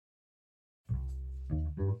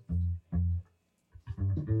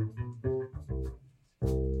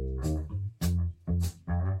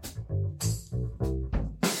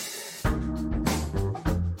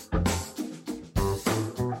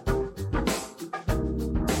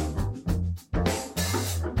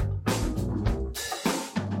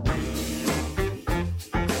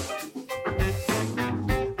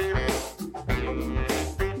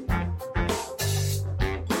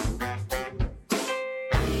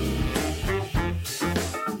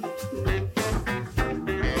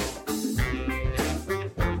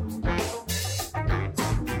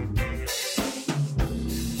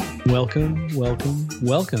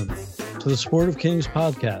Welcome to the Sport of Kings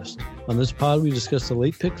podcast. On this pod, we discuss the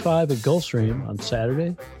late pick 5 at Gulfstream on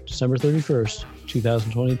Saturday, December 31st,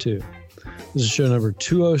 2022. This is show number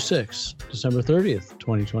 206, December 30th,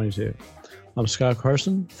 2022. I'm Scott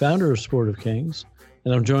Carson, founder of Sport of Kings,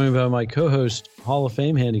 and I'm joined by my co-host, Hall of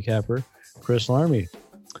Fame handicapper, Chris Larmy.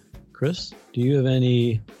 Chris, do you have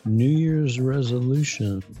any New Year's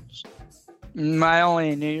resolutions? My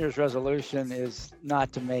only New Year's resolution is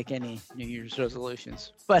not to make any New Year's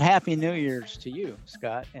resolutions. But Happy New Year's to you,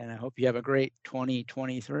 Scott, and I hope you have a great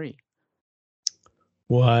 2023.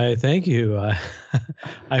 Why, thank you. I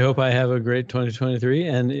hope I have a great 2023,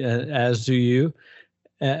 and as do you,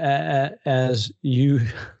 as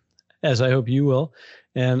I hope you will.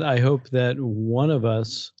 And I hope that one of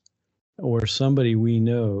us or somebody we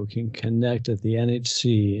know can connect at the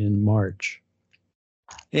NHC in March.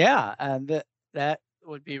 Yeah, and that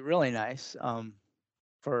would be really nice.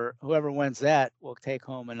 For whoever wins that will take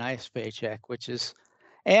home a nice paycheck,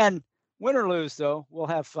 and win or lose, though, we'll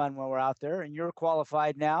have fun when we're out there. And you're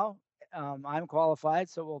qualified now. I'm qualified,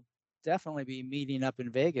 so we'll definitely be meeting up in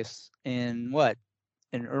Vegas in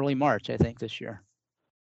early March, I think, this year.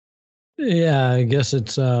 Yeah, I guess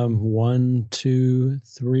it's 1, 2,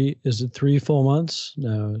 3. Is it 3 full months?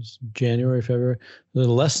 No, it's January, February.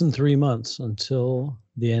 Less than 3 months until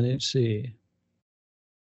the NHC.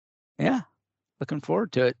 Yeah, looking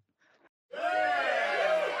forward to it.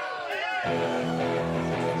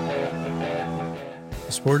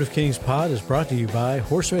 The Sport of Kings pod is brought to you by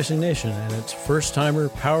Horse Racing Nation and its first-timer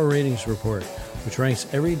Power Ratings Report, which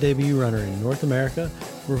ranks every debut runner in North America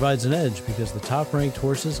and provides an edge because the top-ranked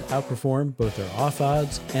horses outperform both their off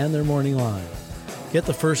odds and their morning line. Get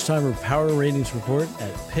the first-timer Power Ratings Report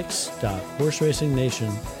at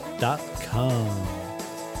picks.horseracingnation.com.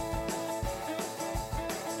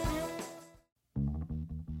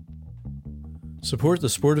 Support the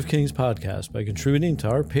Sport of Kings podcast by contributing to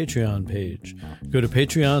our Patreon page. Go to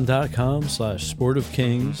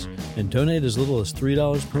patreon.com/sportofkings and donate as little as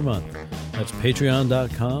 $3 per month. That's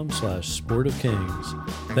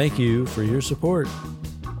patreon.com/sportofkings. Thank you for your support.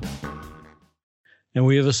 And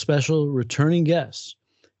we have a special returning guest.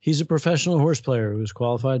 He's a professional horse player who's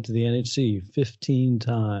qualified to the NHC 15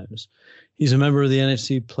 times. He's a member of the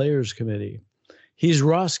NHC Players Committee. He's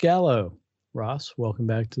Ross Gallo. Ross, welcome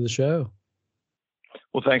back to the show.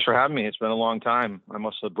 Well, thanks for having me. It's been a long time. I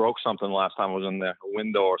must have broke something last time I was in there, a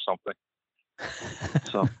window or something.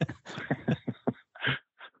 So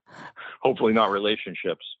hopefully not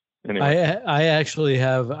relationships. Anyway. I actually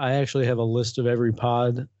have a list of every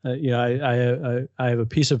pod. I have a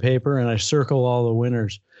piece of paper and I circle all the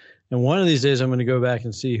winners. And one of these days I'm going to go back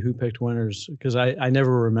and see who picked winners because I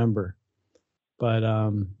never remember. But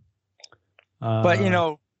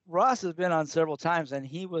Ross has been on several times, and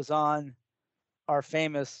he was on our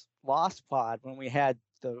famous Lost Pod when we had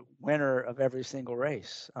the winner of every single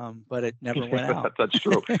race, but it never went out. That's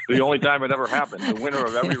true. The only time it ever happened, the winner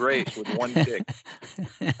of every race with one pick.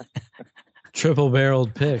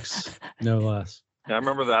 Triple-barreled picks, no less. Yeah, I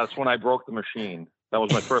remember that. That's when I broke the machine. That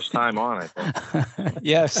was my first time on, I think.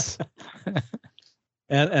 Yes.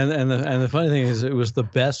 And the funny thing is, it was the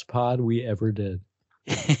best pod we ever did.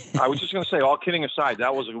 I was just going to say, all kidding aside,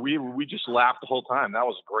 we just laughed the whole time. That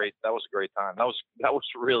was great. That was a great time. That was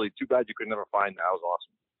really too bad you could never find that. That was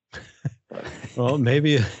awesome. Well,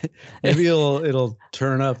 maybe it'll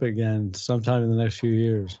turn up again sometime in the next few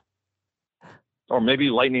years. Or maybe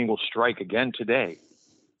lightning will strike again today.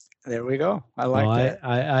 There we go. I like that.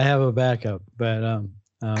 I have a backup, but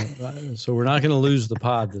so we're not going to lose the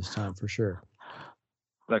pod this time for sure.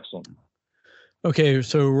 Excellent. Okay,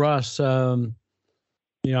 so Ross, I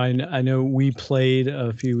know we played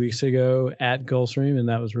a few weeks ago at Gulfstream, and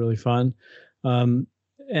that was really fun. And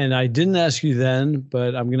I didn't ask you then,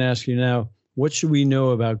 but I'm going to ask you now. What should we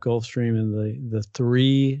know about Gulfstream and the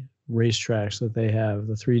 3 racetracks that they have,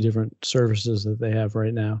 the 3 different services that they have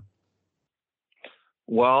right now?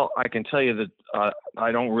 Well, I can tell you that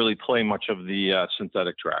I don't really play much of the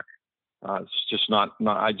synthetic track. It's just not.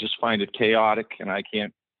 I just find it chaotic, and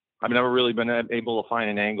I've never really been able to find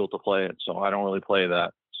an angle to play it, so I don't really play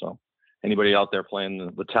that. So anybody out there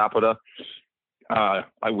playing the Tapeta,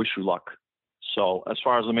 I wish you luck. So as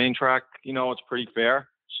far as the main track, it's pretty fair.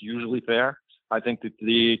 It's usually fair. I think that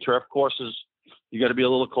the turf courses, you got to be a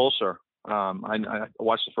little closer. I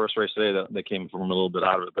watched the first race today that they came from a little bit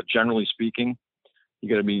out of it, but generally speaking, you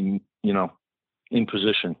got to be, in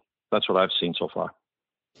position. That's what I've seen so far.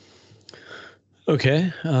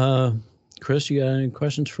 Okay. Chris, you got any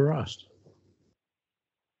questions for Ross?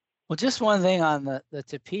 Well, just one thing on the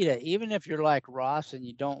Tapeta. Even if you're like Ross and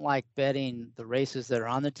you don't like betting the races that are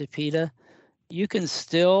on the Tapeta, you can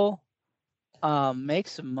still make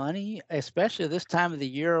some money, especially this time of the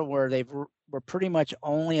year where we're pretty much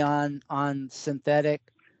only on synthetic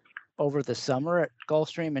over the summer at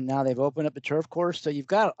Gulfstream, and now they've opened up the turf course. So you've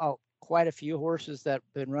got quite a few horses that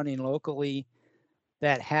have been running locally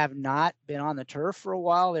that have not been on the turf for a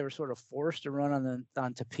while. They were sort of forced to run on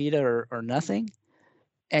Tapeta or nothing.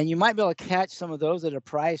 And you might be able to catch some of those at a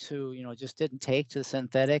price who, just didn't take to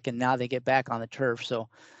synthetic and now they get back on the turf. So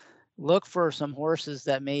look for some horses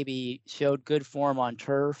that maybe showed good form on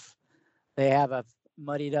turf. They have a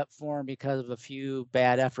muddied up form because of a few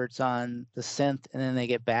bad efforts on the synth, and then they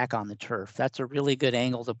get back on the turf. That's a really good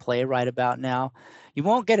angle to play right about now. You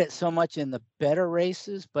won't get it so much in the better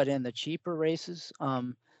races, but in the cheaper races,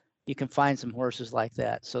 you can find some horses like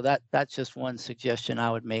that. So that's just one suggestion I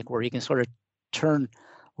would make, where you can sort of turn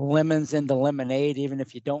lemons into lemonade. Even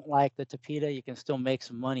if you don't like the Tapeta, you can still make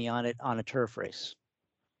some money on it on a turf race.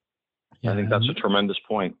 Yeah, I think that's a tremendous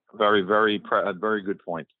point. Very, very, very good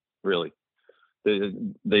point. Really,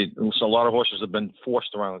 so a lot of horses have been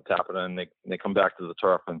forced around the Tapeta, and they come back to the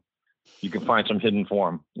turf, and you can find some hidden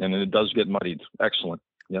form, and it does get muddied. Excellent.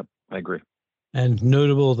 Yep, I agree. And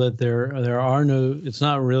notable that there are no. It's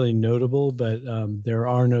not really notable, but there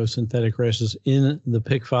are no synthetic races in the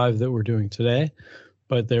Pick 5 that we're doing today,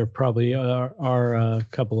 but there probably are a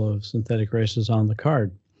couple of synthetic races on the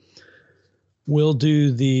card. We'll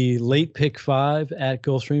do the late Pick 5 at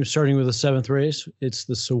Gulfstream, starting with the 7th race. It's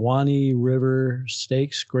the Suwannee River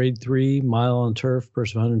Stakes, Grade 3, mile on turf,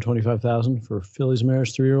 purse of $125,000 for fillies,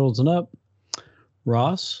 mares, 3-year-olds and up.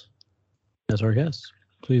 Ross, as our guest,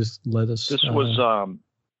 please let us. This was,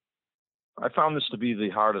 I found this to be the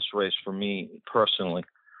hardest race for me personally.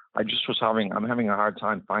 I'm having a hard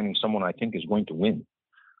time finding someone I think is going to win.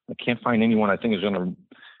 I can't find anyone I think is going to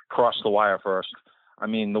cross the wire first. I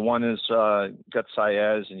mean, the one is got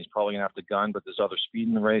Saez, and he's probably going to have to gun, but there's other speed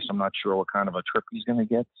in the race. I'm not sure what kind of a trip he's going to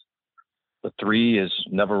get. The 3 is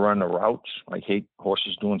never run a route. I hate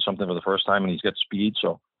horses doing something for the first time, and he's got speed,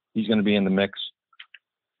 so he's going to be in the mix.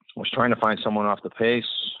 I was trying to find someone off the pace.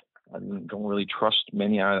 I don't really trust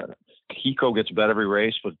many. Kiko gets bet every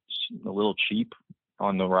race, but it's a little cheap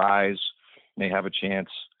on the rise. May have a chance,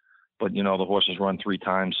 but the horse has run 3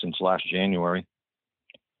 times since last January.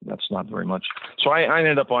 That's not very much. So I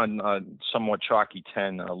ended up on somewhat chalky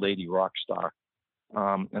 10, Lady Rockstar.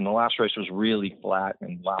 And the last race was really flat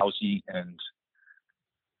and lousy, and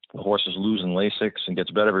the horse is losing Lasix and gets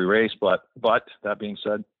bet every race. But that being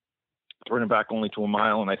said, turning back only to a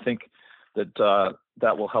mile, and I think that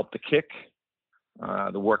that will help the kick.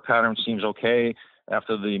 The work pattern seems okay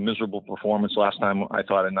after the miserable performance last time. I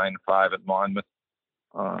thought a 9-5 at Monmouth.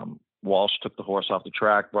 Walsh took the horse off the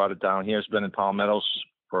track, brought it down here. It's been in Palmettos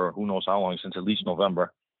for who knows how long, since at least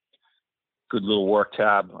November. Good little work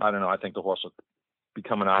tab. I don't know. I think the horse will be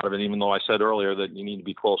coming out of it, even though I said earlier that you need to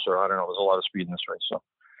be closer. I don't know. There's a lot of speed in this race. So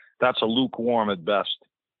that's a lukewarm at best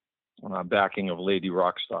backing of Lady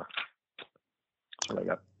Rockstar. That's what I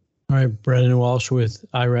got. All right, Brendan Walsh with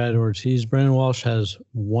Irad Ortiz. Brendan Walsh has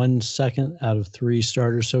 1 second out of 3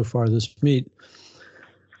 starters so far this meet.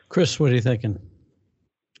 Chris, what are you thinking?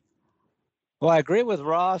 Well, I agree with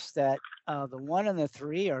Ross that the 1 and the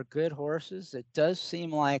 3 are good horses. It does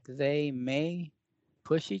seem like they may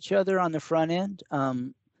push each other on the front end.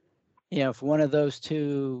 If one of those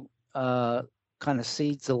two kind of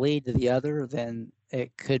cedes the lead to the other, then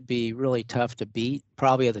it could be really tough to beat.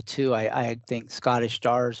 Probably of the 2, I think Scottish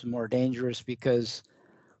Star is more dangerous because,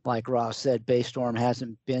 like Ross said, Baystorm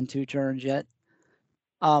hasn't been 2 turns yet.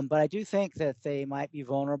 But I do think that they might be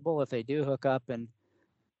vulnerable if they do hook up. And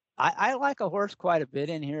I like a horse quite a bit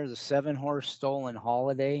in here, the 7-horse Stolen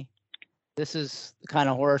Holiday. This is the kind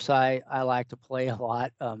of horse I like to play a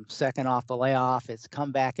lot. Second off the layoff, its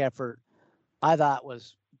comeback effort I thought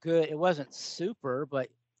was good. It wasn't super, but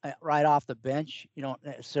right off the bench, you don't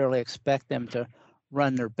necessarily expect them to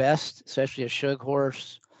run their best, especially a Shug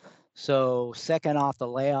horse. So second off the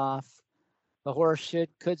layoff, The horse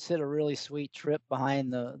could sit a really sweet trip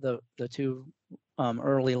behind the two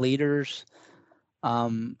early leaders.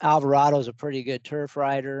 Alvarado's a pretty good turf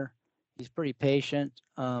rider. He's pretty patient.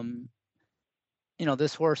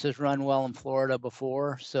 This horse has run well in Florida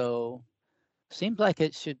before, so seems like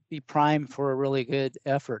it should be primed for a really good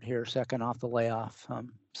effort here, second off the layoff.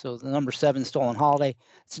 So the number 7, Stolen Holiday,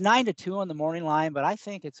 it's 9-2 on the morning line, but I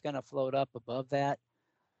think it's going to float up above that.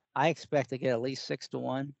 I expect to get at least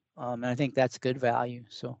 6-1, and I think that's good value.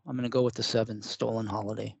 So I'm going to go with the 7, Stolen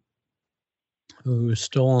Holiday. Ooh,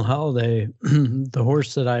 Stolen Holiday, the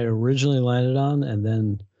horse that I originally landed on and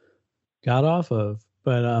then got off of,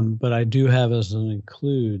 but I do have as an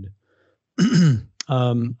include.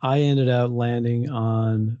 I ended up landing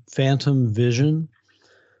on Phantom Vision.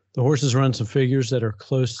 The horse has run some figures that are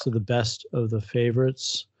close to the best of the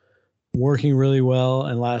favorites, working really well.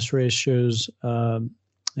 And last race shows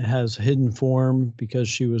it has hidden form because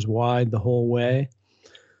she was wide the whole way.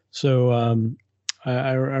 So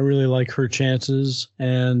I really like her chances.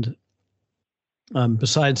 And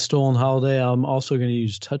besides Stolen Holiday, I'm also going to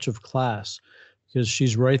use Touch of Class because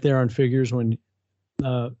she's right there on figures when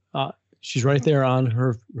she's right there on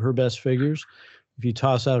her best figures. If you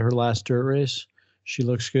toss out her last dirt race, she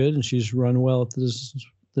looks good, and she's run well at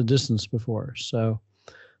the distance before. So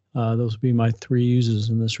those would be my 3 uses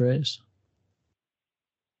in this race.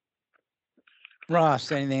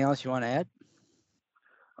 Ross, anything else you want to add?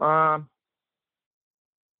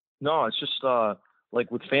 No, it's just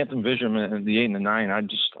like with Phantom Vision and the 8 and the 9.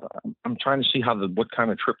 I'm trying to see what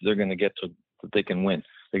kind of trip they're going to get to that they can win.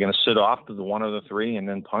 They're going to sit off to the 1 of the 3 and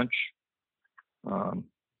then punch.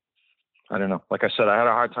 I don't know. Like I said, I had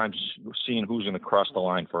a hard time seeing who's going to cross the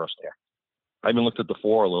line for us there. I even looked at the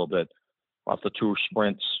 4 a little bit off the 2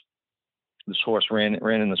 sprints. This horse ran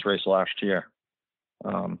in this race last year,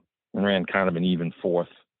 and ran kind of an even 4th,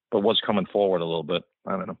 but was coming forward a little bit.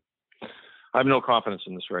 I don't know. I have no confidence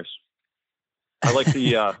in this race. I like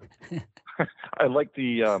the I like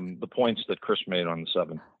the points that Chris made on the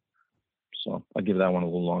 7. So I'll give that one a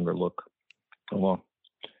little longer look. Well,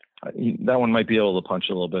 that one might be able to punch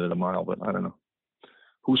a little bit at a mile, but I don't know.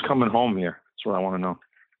 Who's coming home here? That's what I want to know.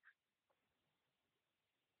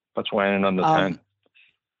 That's why I ended on the 10.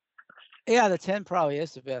 Yeah, the 10 probably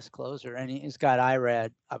is the best closer, and he's got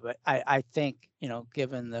IRAD. But I think,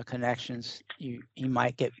 given the connections, she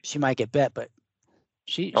might get bet, but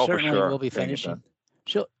she certainly will be finishing.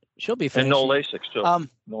 She'll be finishing. And no Lasix too.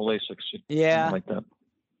 No Lasix. Yeah. Like that.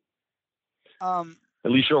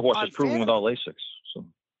 At least your horse is proven without Lasix. So.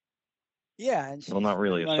 Yeah, and well, not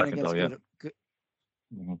really a second though yet.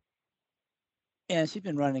 Mm-hmm. Yeah, she's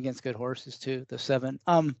been running against good horses too. The 7.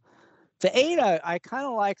 The 8, I kind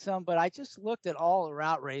of like some, but I just looked at all the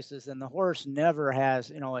route races, and the horse never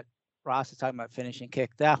has, what Ross is talking about, finishing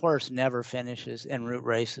kick. That horse never finishes in route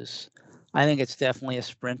races. I think it's definitely a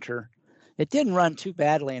sprinter. It didn't run too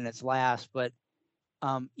badly in its last, but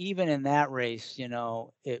even in that race,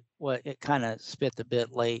 it kind of spit the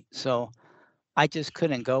bit late. So I just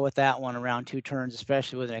couldn't go with that one around 2 turns,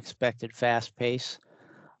 especially with an expected fast pace.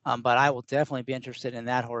 But I will definitely be interested in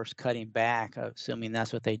that horse cutting back, assuming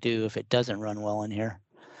that's what they do if it doesn't run well in here.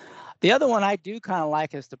 The other one I do kind of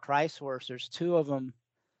like is the Price horse. There's 2 of them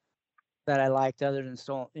that I liked other than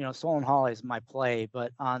Stolen Holiday is my play,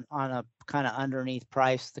 but on a kind of underneath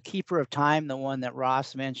Price. The Keeper of Time, the one that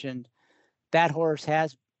Ross mentioned, that horse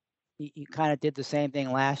he kind of did the same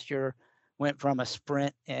thing last year, went from a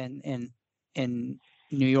sprint in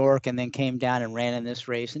New York and then came down and ran in this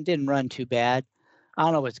race and didn't run too bad. I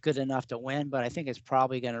don't know if it's good enough to win, but I think it's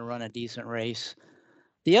probably going to run a decent race.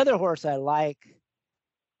 The other horse I like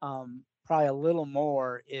probably a little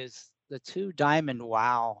more is the 2 Diamond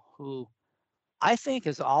Wow, who I think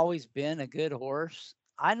has always been a good horse.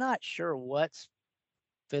 I'm not sure what's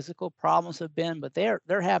physical problems have been, but they've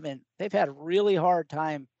had a really hard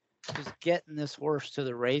time just getting this horse to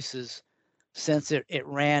the races since it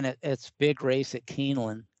ran its big race at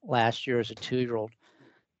Keeneland last year as a 2-year-old.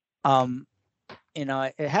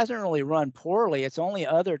 It hasn't really run poorly. Its only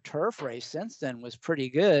other turf race since then was pretty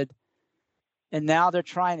good. And now they're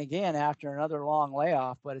trying again after another long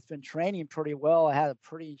layoff, but it's been training pretty well. It had a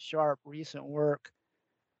pretty sharp recent work.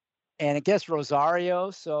 And it gets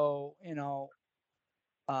Rosario. So,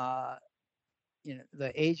 the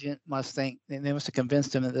agent must think, and they must have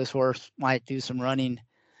convinced him that this horse might do some running.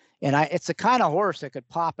 And it's the kind of horse that could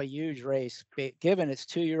pop a huge race, given its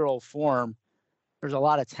 2-year-old form. There's a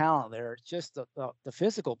lot of talent there. It's just the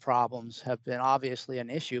physical problems have been obviously an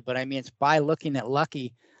issue. But I mean, it's by looking at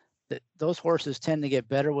Lucky that those horses tend to get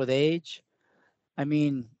better with age. I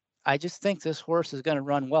mean, I just think this horse is going to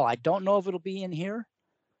run well. I don't know if it'll be in here,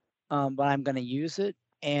 but I'm going to use it.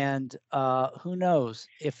 And who knows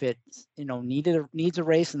if it, needs a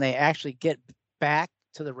race and they actually get back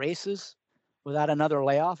to the races without another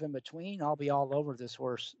layoff in between, I'll be all over this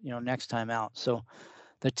horse, next time out. So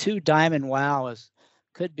the 2 Diamond Wow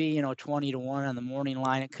could be, 20 to 1 on the morning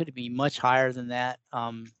line. It could be much higher than that.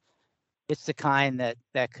 It's the kind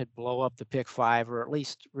that could blow up the pick 5, or at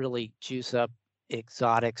least really juice up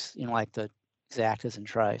exotics, like the Exactas and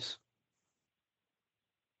Tries.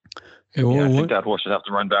 Okay, well, I think that horse would have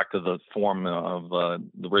to run back to the form of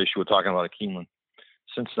the race you were talking about at Keeneland.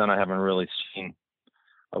 Since then, I haven't really seen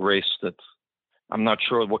a race that I'm not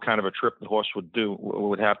sure what kind of a trip the horse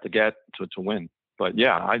would have to get to win. But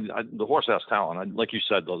yeah, the horse has talent. Like you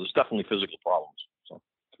said, though, there's definitely physical problems. So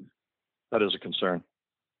that is a concern.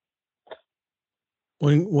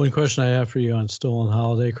 One question I have for you on Stolen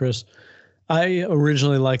Holiday, Chris. I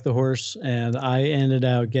originally liked the horse, and I ended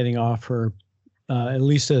up getting off her, at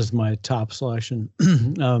least as my top selection,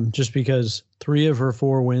 just because 3 of her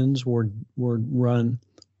 4 wins were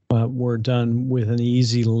done with an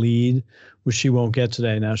easy lead, which she won't get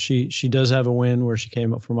today. Now she does have a win where she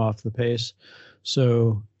came up from off the pace,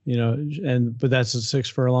 so but that's at 6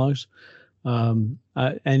 furlongs.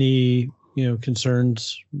 Any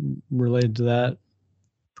concerns related to that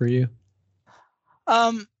for you?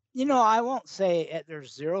 I won't say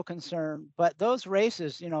there's zero concern, but those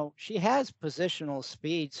races, she has positional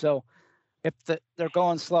speed. So if they're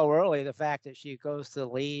going slow early, the fact that she goes to the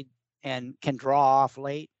lead and can draw off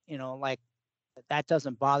late, like that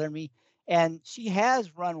doesn't bother me. And she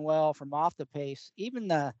has run well from off the pace.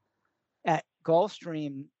 Even at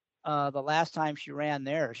Gulfstream, the last time she ran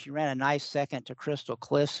there, she ran a nice second to Crystal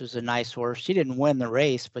Cliffs, who's a nice horse. She didn't win the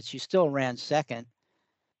race, but she still ran second.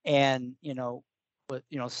 And,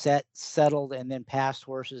 settled and then passed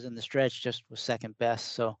horses in the stretch, just was second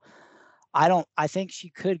best. So I think she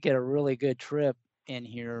could get a really good trip in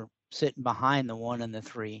here sitting behind the 1 and the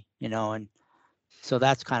 3, and so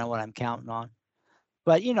that's kind of what I'm counting on.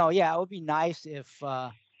 But, it would be nice if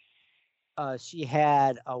she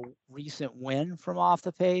had a recent win from off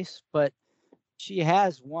the pace, but she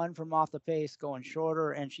has won from off the pace going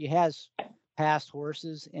shorter, and she has passed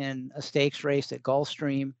horses in a stakes race at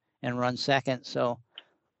Gulfstream and run second. So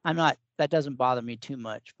that doesn't bother me too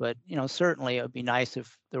much, but certainly it would be nice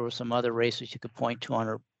if there were some other races you could point to on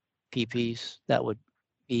her PPs. That would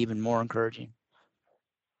be even more encouraging.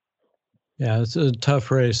 Yeah, it's a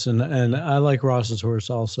tough race, and I like Ross's horse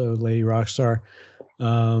also, Lady Rockstar.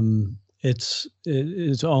 It's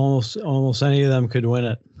almost any of them could win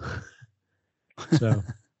it. So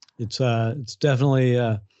it's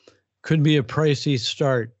definitely could be a pricey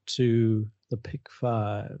start to the pick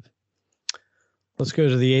 5. Let's go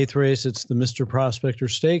to the 8th race. It's the Mr. Prospector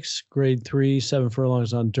Stakes, Grade 3, 7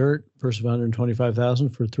 furlongs on dirt, purse of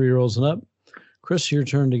 $125,000 for 3-year-olds and up. Chris, your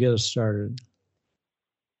turn to get us started.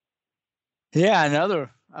 Yeah,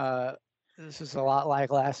 another. This is a lot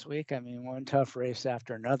like last week. I mean, one tough race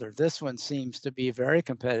after another. This one seems to be very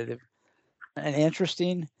competitive and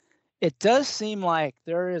interesting. It does seem like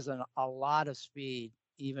there is a lot of speed,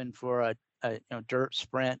 even for a dirt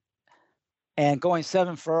sprint, and going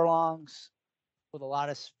 7 furlongs with a lot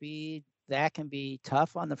of speed, that can be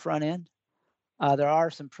tough on the front end. There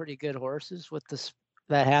are some pretty good horses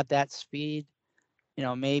that have that speed.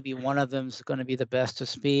 Maybe one of them's going to be the best of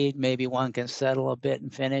speed. Maybe one can settle a bit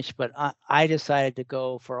and finish. But I decided to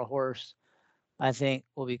go for a horse I think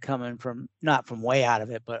will be coming not from way out of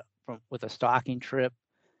it, but with a stocking trip.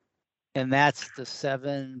 And that's the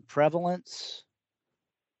 7 Prevalence.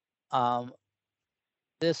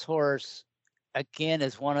 This horse, again,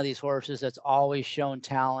 is one of these horses that's always shown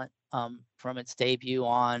talent from its debut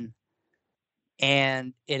on.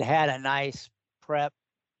 And it had a nice prep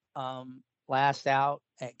last out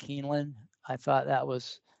at Keeneland. I thought that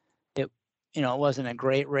was it. It wasn't a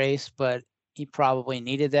great race, but he probably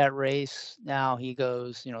needed that race. Now he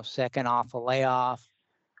goes, second off a layoff,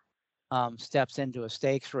 steps into a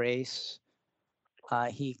stakes race.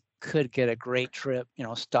 He could get a great trip,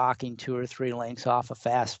 stalking 2 or 3 lengths off a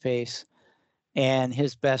fast pace. And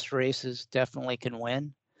his best races definitely can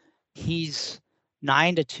win. He's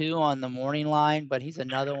 9-2 on the morning line, but he's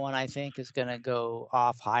another one I think is going to go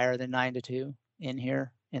off higher than 9-2 in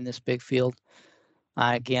here in this big field.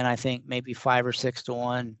 Again, I think maybe 5 or 6 to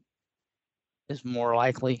 1 is more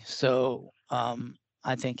likely. So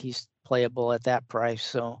I think he's playable at that price.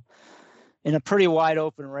 So in a pretty wide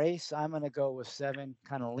open race, I'm going to go with 7,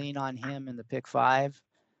 kind of lean on him in the pick 5.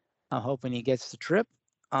 I'm hoping he gets the trip.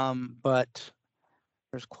 But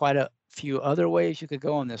there's quite a few other ways you could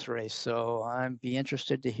go in this race. So I'd be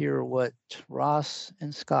interested to hear what Ross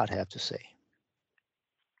and Scott have to say.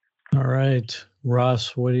 All right,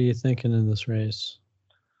 Ross, what are you thinking in this race?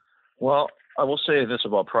 Well, I will say this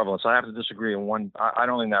about Prevalence. I have to disagree on one. I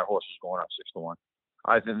don't think that horse is going up 6-1.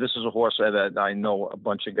 I think this is a horse that I know a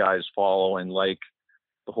bunch of guys follow and like.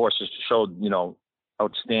 The horse has showed,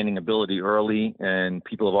 outstanding ability early, and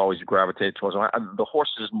people have always gravitated towards him. The horse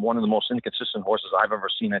is one of the most inconsistent horses I've ever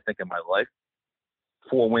seen, I think, in my life.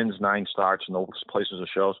 4 wins, 9 starts, no places or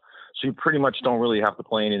shows. So you pretty much don't really have to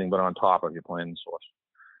play anything but on top if you're playing this horse.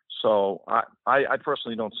 So I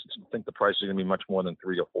personally don't think the price is going to be much more than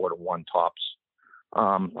 3 or 4 to 1 tops.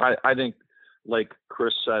 I think, like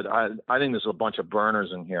Chris said, I think there's a bunch of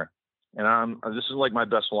burners in here, and this is like my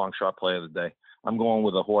best long shot play of the day. I'm going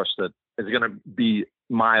with a horse that is going to be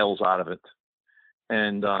miles out of it,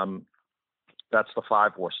 and that's the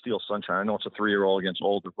 5 horse, Steel Sunshine. I know it's a 3-year-old against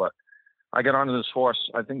older, but I got onto this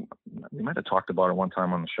horse. I think we might have talked about it one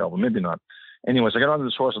time on the show, but maybe not. Anyways, I got onto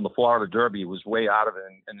this horse in the Florida Derby. It was way out of it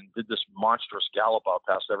and did this monstrous gallop out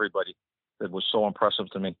past everybody that was so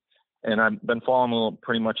impressive to me. And I've been following him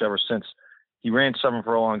pretty much ever since. He ran 7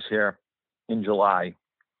 furlongs here in July.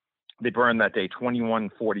 They burned that day,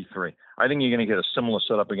 21:43. I think you're going to get a similar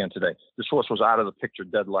setup again today. This horse was out of the picture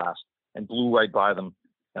dead last and blew right by them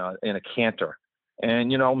in a canter. And,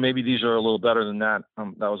 maybe these are a little better than that.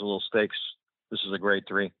 That was a little stakes. This is a grade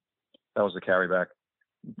 3. That was the carryback.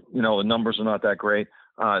 The numbers are not that great.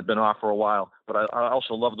 It's been off for a while, but I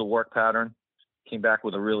also love the work pattern. Came back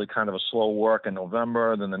with a really kind of a slow work in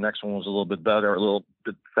November. Then the next one was a little bit better, a little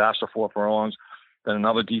bit faster, 4 furlongs. Then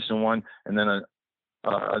another decent one. And then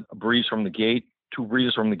a breeze from the gate, 2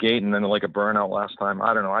 breezes from the gate, and then like a burnout last time.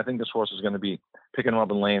 I don't know. I think this horse is going to be picking him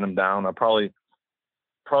up and laying him down. I probably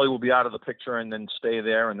will be out of the picture and then stay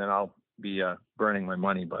there, and then I'll be burning my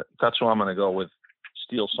money. But that's what I'm going to go with.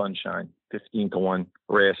 Steel Sunshine, 15-1.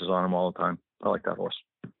 Reyes is on him all the time. I like that horse.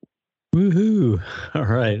 Woohoo! All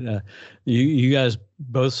right, you guys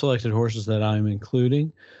both selected horses that I'm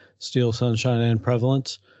including, Steel Sunshine and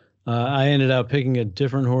Prevalence. I ended up picking a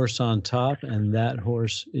different horse on top, and that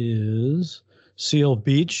horse is Seal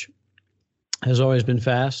Beach. Has always been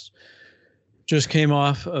fast. Just came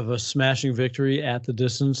off of a smashing victory at the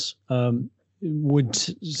distance. Would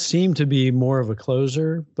seem to be more of a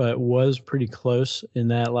closer, but was pretty close in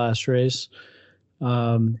that last race.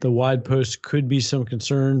 The wide post could be some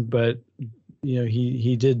concern, but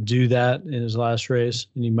he did do that in his last race,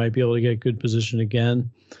 and he might be able to get good position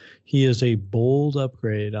again. He is a bold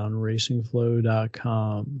upgrade on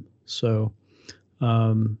RacingFlow.com. So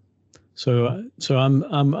I'm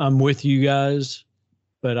with you guys,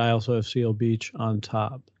 but I also have Seal Beach on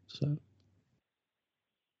top. So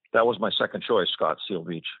that was my second choice, Scott, Seal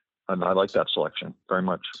Beach, and I like that selection very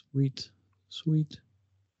much. Sweet.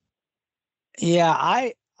 Yeah,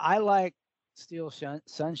 I like Steel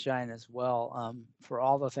Sunshine as well. For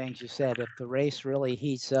all the things you said, if the race really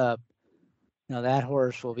heats up, that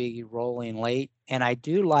horse will be rolling late. And I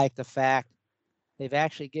do like the fact they've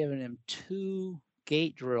actually given him 2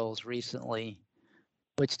 gate drills recently,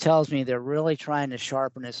 which tells me they're really trying to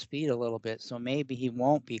sharpen his speed a little bit. So maybe he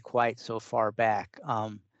won't be quite so far back.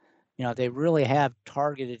 They really have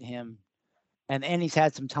targeted him, and he's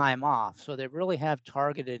had some time off. So they really have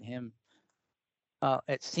targeted him.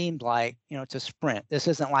 It seemed like, it's a sprint. This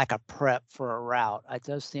isn't like a prep for a route. It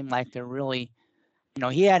does seem like they're really,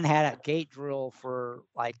 he hadn't had a gate drill for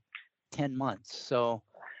like 10 months. So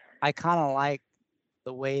I kind of like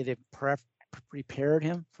the way they prepared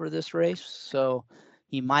him for this race. So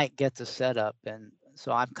he might get the setup. And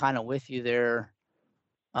so I'm kind of with you there,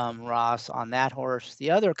 Ross, on that horse.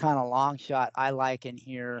 The other kind of long shot I like in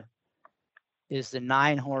here is the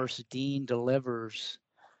 9 horse Dean Delivers,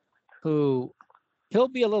 who he'll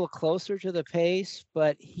be a little closer to the pace,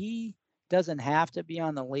 but he doesn't have to be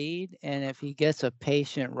on the lead. And if he gets a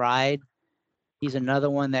patient ride, he's another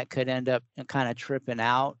one that could end up kind of tripping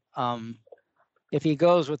out. If he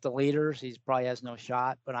goes with the leaders, he probably has no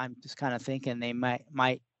shot, but I'm just kind of thinking they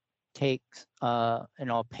might take a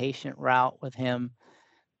patient route with him.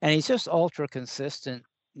 And he's just ultra consistent,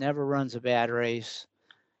 never runs a bad race.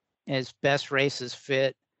 His best races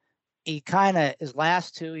fit. He kind of, his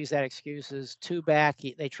last 2, he's had excuses. 2 back,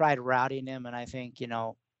 they tried routing him, and I think,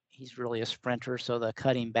 he's really a sprinter, so the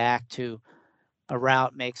cutting back to a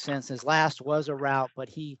route makes sense. His last was a route, but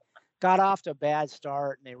he got off to a bad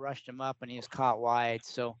start, and they rushed him up, and he was caught wide.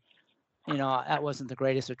 So, that wasn't the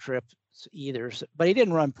greatest of trips either. So, but he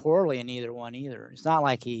didn't run poorly in either one either. It's not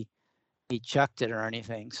like he chucked it or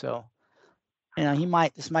anything. So,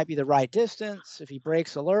 this might be the right distance if he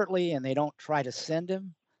breaks alertly and they don't try to send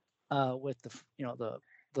him with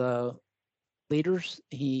the leaders,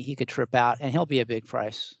 he could trip out, and he'll be a big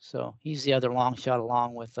price. So he's the other long shot,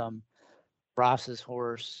 along with Ross's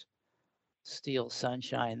horse, Steel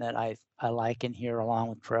Sunshine, that I like in here, along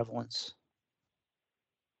with Prevalence.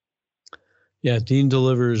 Yeah, Dean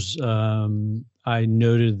Delivers. I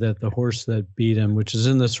noted that the horse that beat him, which is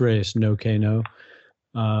in this race, No Kano,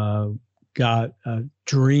 got a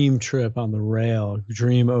dream trip on the rail,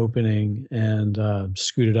 dream opening, and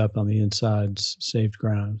scooted up on the insides, saved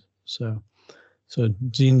ground. So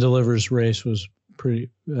Dean Delivers' race was a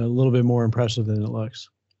little bit more impressive than it looks.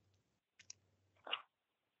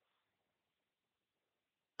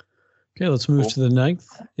 Okay, let's move to the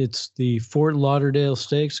 9th. It's the Fort Lauderdale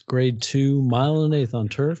Stakes, Grade 2, mile and 1/8 on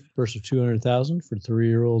turf, versus 200,000 for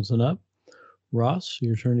 3-year-olds and up. Ross,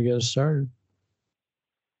 your turn to get us started.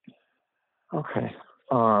 Okay.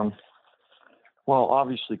 Well,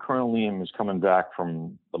 obviously, Colonel Liam is coming back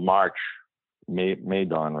from the March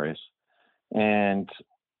Maidon race, and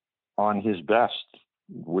on his best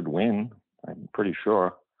would win, I'm pretty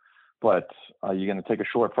sure. But are you going to take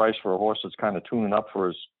a short price for a horse that's kind of tuning up for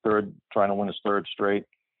his trying to win his third straight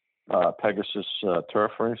Pegasus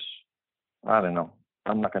turf race? I don't know.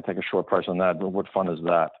 I'm not going to take a short price on that, but what fun is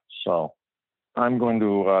that? So I'm going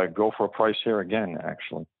to go for a price here again,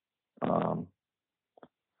 actually. I'm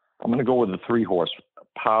going to go with the 3-horse,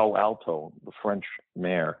 Pau Alto, the French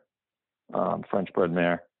mare, French-bred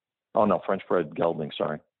mare. Oh, no, French-bred gelding,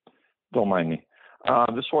 sorry. Don't mind me.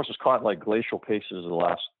 This horse has caught like glacial paces the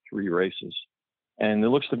last 3 races, and there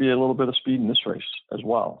looks to be a little bit of speed in this race as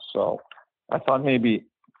well. So I thought maybe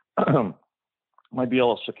might be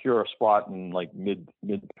able to secure a spot in like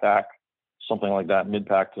mid-pack, something like that,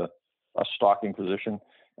 mid-pack to a stalking position.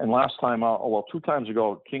 And last time, 2 times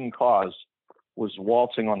ago, King Cause was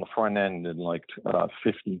waltzing on the front end in like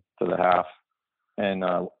 50 to the half, and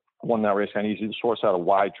won that race kind of easy. This horse had a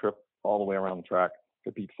wide trip all the way around the track,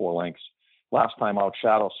 could beat 4 lengths. Last time out,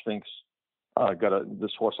 Shadow Sphinx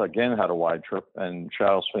this horse again had a wide trip, and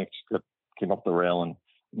Shadow Sphinx came up the rail and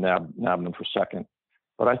nabbed him for second.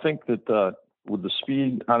 But I think that with the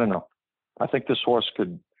speed, I don't know. I think this horse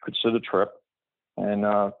could sit a trip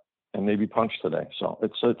and maybe punch today. So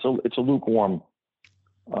it's a lukewarm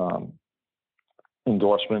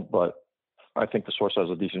endorsement, but I think this horse has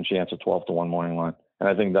a decent chance at 12-1 morning line, and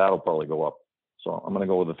I think that'll probably go up. So I'm going to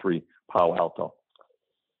go with the 3, Pau Alto.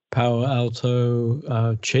 Pau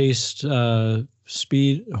Alto chased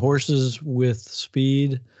speed horses with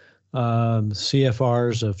speed,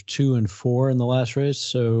 CFRs of 2 and 4 in the last race,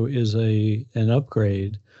 so is an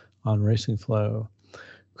upgrade on Racing Flow.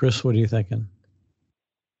 Chris, what are you thinking?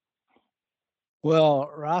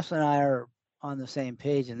 Well, Ross and I are on the same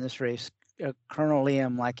page in this race. Colonel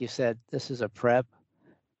Liam, like you said, this is a prep.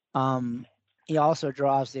 He also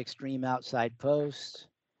draws the extreme outside post.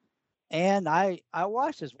 And I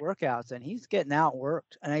watched his workouts, and he's getting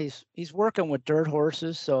outworked, and he's working with dirt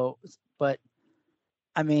horses. So, but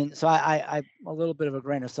I mean, so I a little bit of a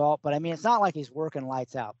grain of salt, but I mean, it's not like he's working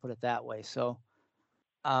lights out, put it that way. So,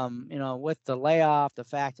 with the layoff, the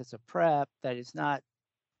fact it's a prep, that he's not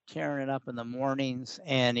tearing it up in the mornings,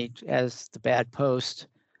 and he has the bad post,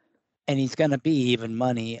 and he's going to be even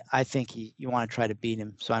money. I think you want to try to beat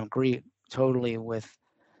him. So I'm agree totally with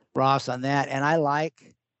Ross on that, and I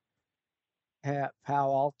like Pau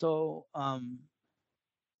Alto.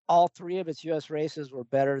 All 3 of its U.S. races were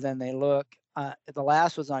better than they look. The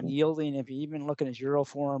last was on yielding. If you even look at his Euro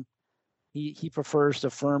form, he prefers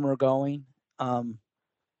the firmer going.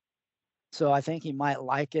 So I think he might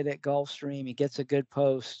like it at Gulfstream. He gets a good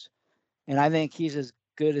post, and I think he's as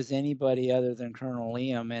good as anybody other than Colonel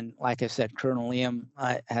Liam. And like I said, Colonel Liam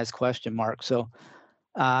has question marks. So,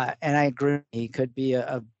 and I agree, he could be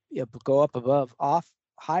a go up above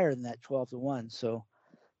higher than that 12-1. So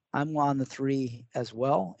I'm on the 3 as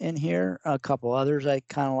well in here. A couple others I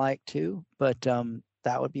kind of like too, but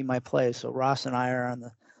that would be my play. So Ross and I are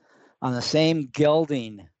on the same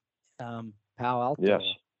gelding, Pau Alto. Yes.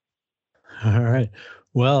 All right.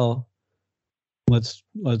 Well, let's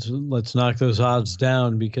knock those odds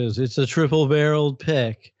down, because it's a triple-barreled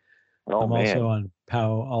pick. Oh, I'm also on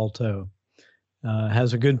Pau Alto.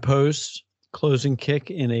 Has a good post, closing kick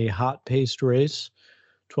in a hot-paced race.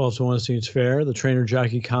 12-1 seems fair. The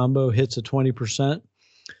trainer-jockey combo hits at 20%.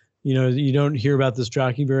 You don't hear about this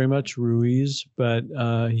jockey very much, Ruiz, but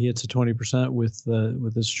he hits at 20%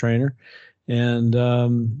 with his trainer, and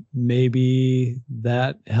maybe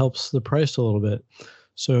that helps the price a little bit.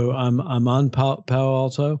 So I'm on Pau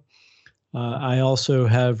Alto. I also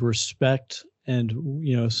have respect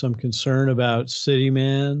and some concern about City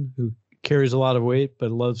Man, who carries a lot of weight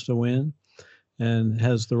but loves to win and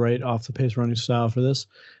has the right off the pace running style for this.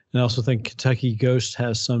 And I also think Kentucky Ghost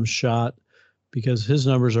has some shot because his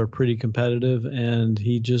numbers are pretty competitive, and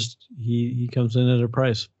he comes in at a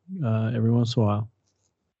price every once in a while.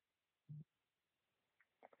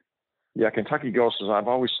 Yeah, Kentucky Ghost I've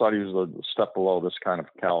always thought he was a step below this kind of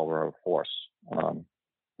caliber of horse. And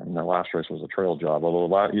the last race was a trail job. Although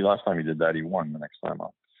last time he did that, he won the next time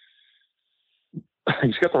up.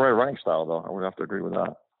 He's got the right running style, though. I would have to agree with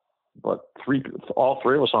that. But all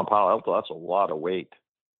three of us on Palo Alto, that's a lot of weight.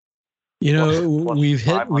 You know, plus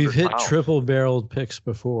we've hit pounds. triple barreled picks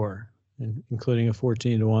before, including a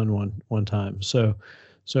 14-1 one time. So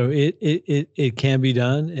it can be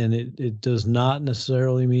done, and it does not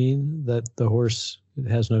necessarily mean that the horse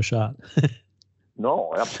has no shot.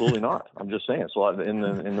 No, absolutely not. I'm just saying. So in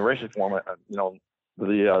the racing format, you know,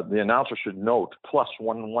 the announcer should note plus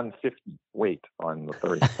 150 weight on the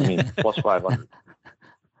 30. I mean, plus 500.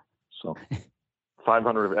 So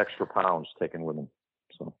 500 extra pounds taken with him.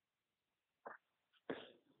 So.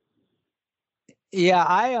 Yeah,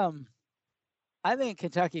 I think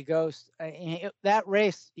Kentucky Ghost, that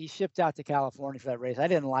race, he shipped out to California for that race. I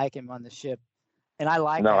didn't like him on the ship, and I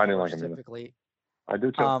like I didn't like him typically. Either. I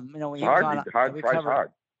do too. You know, when he hard, was on,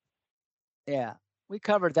 hard. Yeah, we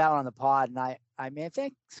covered that one on the pod, and I mean, I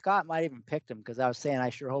think Scott might even picked him because I was saying I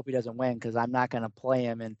sure hope he doesn't win because I'm not going to play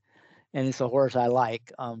him, and it's a horse I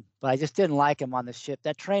like. But I just didn't like him on the ship.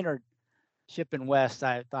 That trainer, Shipping West,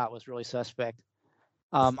 I thought was really suspect.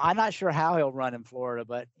 I'm not sure how he'll run in Florida,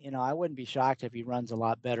 but you know, I wouldn't be shocked if he runs a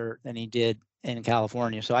lot better than he did in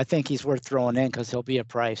California. So I think he's worth throwing in because he'll be a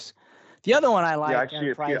price. The other one I like. Yeah,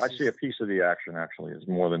 I see a piece of the action actually is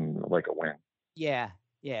more than like a win. Yeah.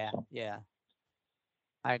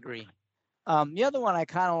 I agree. The other one I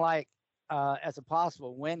kind of like as a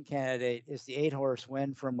possible win candidate is the 8-horse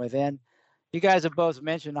Win From Within. You guys have both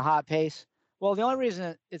mentioned the hot pace. Well, the only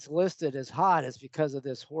reason it's listed as hot is because of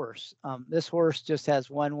this horse. This horse just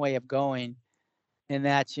has one way of going, and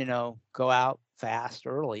that's, you know, go out fast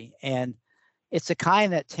early. And it's the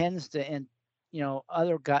kind that tends to, and you know,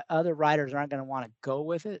 other riders aren't going to want to go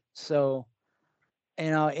with it. So, you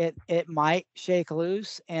know, it might shake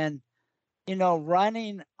loose. And, you know,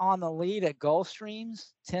 running on the lead at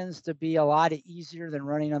Gulfstreams tends to be a lot easier than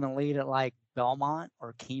running on the lead at like Belmont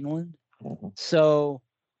or Keeneland. Mm-hmm. So,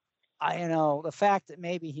 you know, the fact that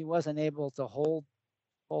maybe he wasn't able to hold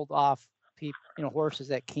off horses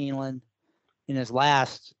at Keeneland in his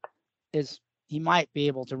last is he might be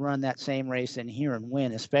able to run that same race in here and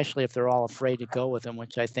win, especially if they're all afraid to go with him,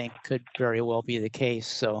 which I think could very well be the case.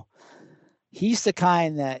 So he's the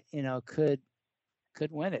kind that, you know, could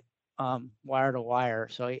win it wire to wire.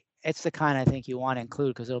 So it's the kind I think you want to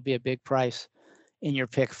include because it'll be a big price in your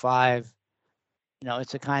pick 5. You know,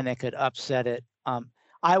 it's the kind that could upset it.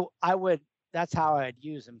 I would, that's how I'd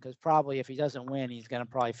use him because probably if he doesn't win, he's going to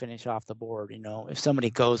probably finish off the board. You know, if somebody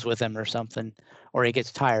goes with him or something, or he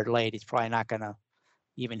gets tired late, he's probably not going to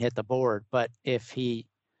even hit the board. But if he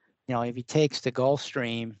takes the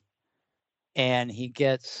Gulfstream and he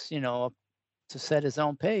gets, you know, to set his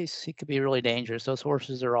own pace, he could be really dangerous. Those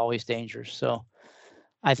horses are always dangerous. So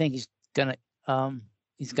I think he's gonna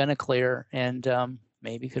clear and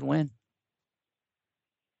maybe could win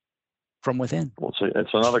from within. Well,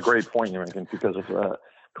 it's another great point you're making because of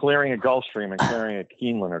clearing a Gulfstream and clearing a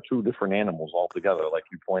Keeneland are two different animals altogether, like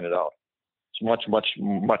you pointed out. It's much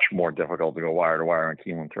more difficult to go wire to wire on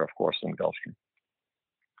Keeneland turf course than Gulfstream.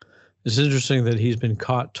 It's interesting that he's been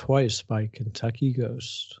caught twice by Kentucky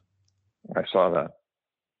Ghost. I saw that.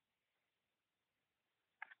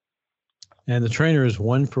 And the trainer is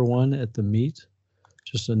 1-for-1 at the meet.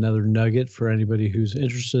 Just another nugget for anybody who's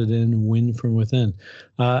interested in Win From Within.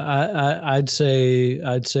 I'd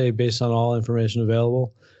say based on all information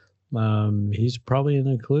available, he's probably an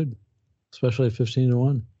include, especially at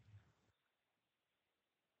 15-1.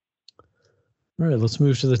 All right, let's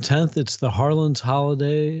move to the 10th. It's the Harlan's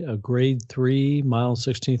Holiday, a grade 3, mile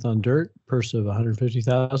 16th on dirt, purse of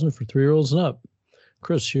 $150,000 for 3-year-olds and up.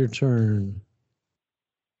 Chris, your turn.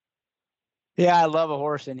 Yeah, I love a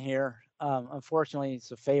horse in here. Unfortunately,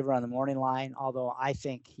 it's a favor on the morning line, although I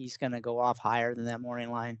think he's going to go off higher than that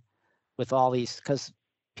morning line with all these, because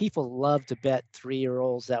people love to bet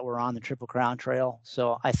 3-year-olds that were on the Triple Crown Trail.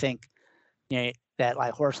 So I think, you know, that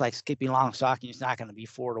like horse like Skippy Longstocking is not going to be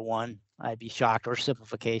 4-1. I'd be shocked, or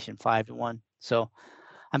Simplification 5-1. So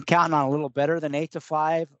I'm counting on a little better than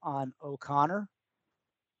 8-5 on O'Connor.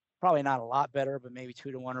 Probably not a lot better, but maybe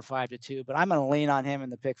 2-1 or 5-2. But I'm going to lean on him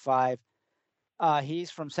in the pick 5.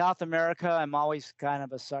 He's from South America. I'm always kind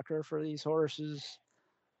of a sucker for these horses.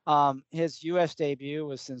 His U.S. debut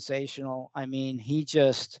was sensational. I mean, he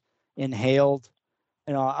just inhaled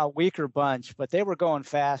a weaker bunch, but they were going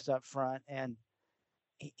fast up front, and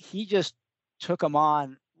he just took them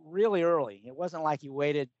on really early. It wasn't like he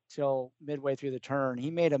waited till midway through the turn.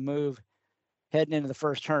 He made a move heading into the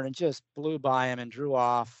first turn and just blew by him and drew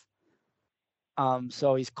off.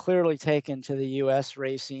 So he's clearly taken to the U.S.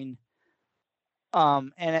 racing.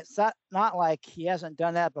 And it's not like he hasn't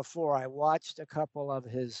done that before. I watched a couple of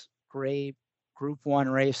his gray Group 1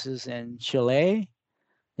 races in Chile,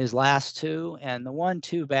 his last two, and the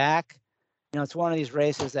 1-2 back. It's one of these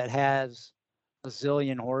races that has a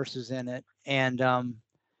zillion horses in it. And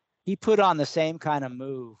he put on the same kind of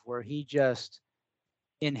move where he just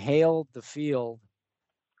inhaled the field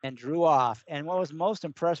and drew off. And what was most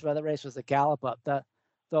impressive about the race was the gallop up. The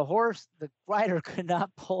rider could not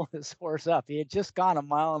pull his horse up. He had just gone 1.25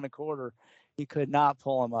 miles. He could not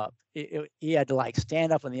pull him up. He had to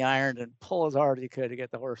stand up on the iron and pull as hard as he could to get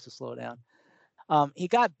the horse to slow down. He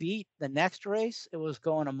got beat the next race. It was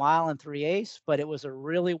going 1 3/8 miles, but it was a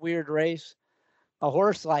really weird race. A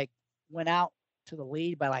horse went out to the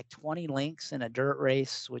lead by 20 lengths in a dirt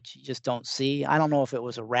race, which you just don't see. I don't know if it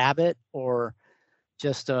was a rabbit or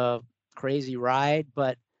just a crazy ride,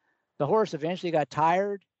 but the horse eventually got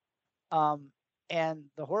tired. And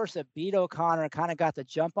the horse that beat O'Connor kind of got the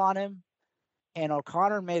jump on him. And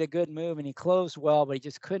O'Connor made a good move and he closed well, but he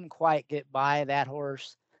just couldn't quite get by that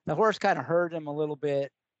horse. The horse kind of hurt him a little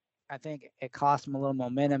bit. I think it cost him a little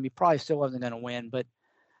momentum. He probably still wasn't going to win, but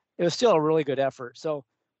it was still a really good effort. So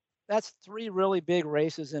that's 3 really big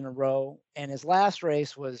races in a row. And his last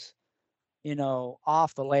race was,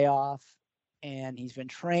 off the layoff. And he's been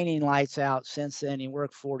training lights out since then. He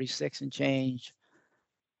worked 46 and change.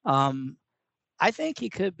 I think he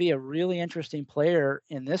could be a really interesting player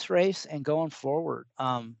in this race and going forward.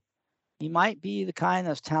 He might be the kind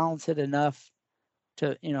that's talented enough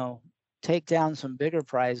to, take down some bigger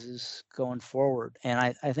prizes going forward. And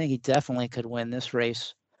I think he definitely could win this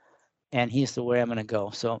race. And he's the way I'm going to go.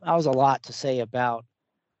 So that was a lot to say about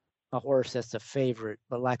a horse that's a favorite.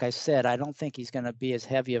 But like I said, I don't think he's going to be as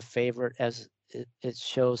heavy a favorite as it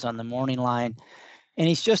shows on the morning line. And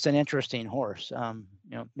he's just an interesting horse,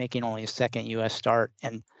 making only a second U.S. start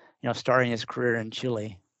and, starting his career in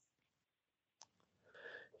Chile.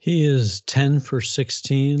 He is 10 for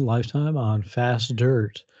 16 lifetime on fast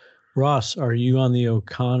dirt. Ross, are you on the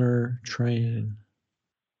O'Connor train?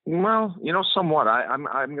 Well, somewhat. I'm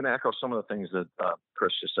going to echo some of the things that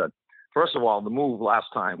Chris just said. First of all, the move last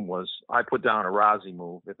time was I put down a Razi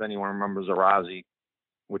move. If anyone remembers a Razi,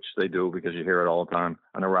 which they do because you hear it all the time,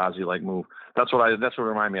 an Arazi-like move. That's what it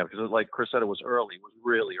reminded me of, because like Chris said, it was early. It was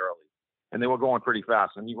really early. And they were going pretty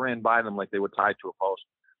fast. And he ran by them like they were tied to a post.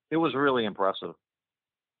 It was really impressive.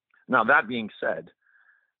 Now, that being said,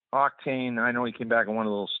 Octane, I know he came back in one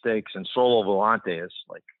of those stakes, and Solo Volante is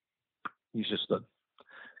he's just a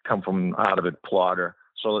come from out of it plodder.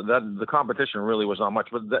 So that the competition really was not much.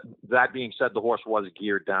 But that being said, the horse was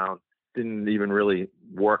geared down. Didn't even really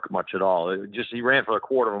work much at all. He ran for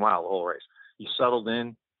 1/4 mile the whole race. He settled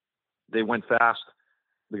in. They went fast.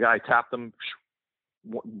 The guy tapped him,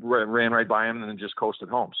 ran right by him, and then just coasted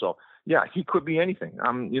home. So yeah, he could be anything.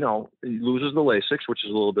 He loses the Lasix, which is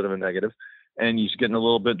a little bit of a negative, and he's getting a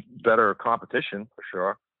little bit better competition for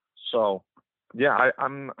sure. So yeah,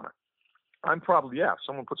 I'm probably, if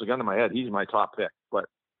someone puts a gun to my head, he's my top pick. But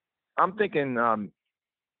I'm thinking.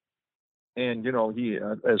 And, he,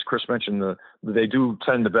 as Chris mentioned, they do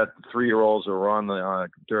tend to bet the 3-year-olds who are on the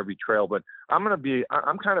Derby trail. But I'm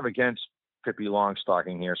kind of against Skippy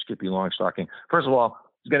Longstocking here, Skippy Longstocking. First of all,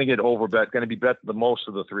 he's going to get overbet, going to be bet the most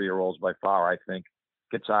of the 3-year-olds by far, I think.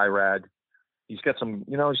 Gets IRAD. He's got some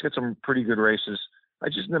pretty good races. I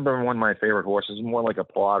just never one of my favorite horses, more like a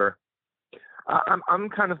plotter. I'm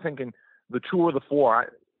kind of thinking the 2 or the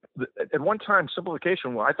 4. At one time,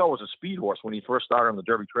 Simplification, I thought was a speed horse when he first started on the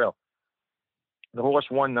Derby trail. The horse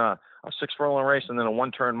won a 6-furlong race and then a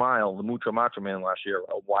 1-turn mile, the Mucho Macho Man last year,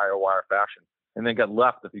 a wire fashion, and then got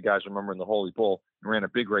left, if you guys remember, in the Holy Bull, and ran a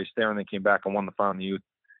big race there, and then came back and won the Fountain Youth,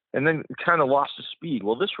 and then kind of lost his speed.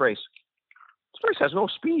 Well, this race has no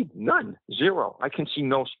speed, none, 0. I can see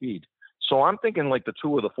no speed. So I'm thinking like the 2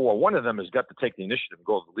 or the 4. One of them has got to take the initiative and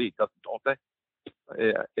go to the lead, don't they?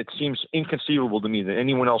 It seems inconceivable to me that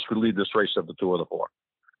anyone else could lead this race of the 2 or the 4.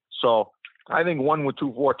 So I think 1 with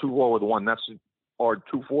 2-4, 2-4 with 1. Or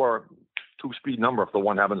 2-4, 2-speed number if the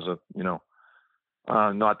 1 happens to,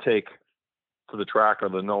 not take to the track or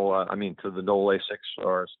to the no Lasix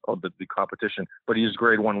or the competition. But he's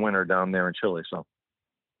grade 1 winner down there in Chile. So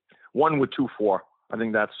 1 with 2-4. I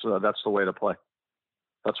think that's the way to play.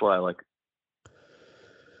 That's what I like.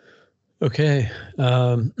 Okay.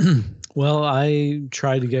 Well, I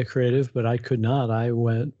tried to get creative, but I could not. I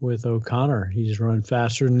went with O'Connor. He's run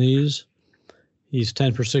faster than these. He's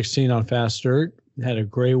 10 for 16 on fast dirt. Had a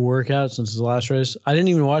great workout since his last race. I didn't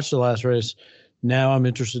even watch the last race. Now I'm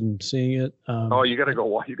interested in seeing it. You got to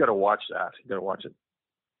go. You got to watch that. You got to watch it.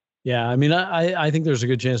 Yeah, I mean, I think there's a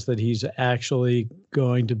good chance that he's actually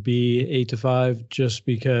going to be 8-5, just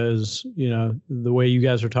because, you know, the way you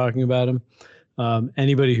guys are talking about him.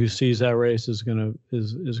 Anybody who sees that race is gonna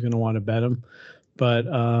want to bet him. But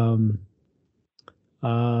you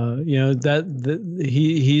know,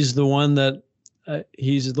 he's the one that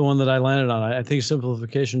I landed on. I think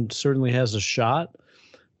Simplification certainly has a shot,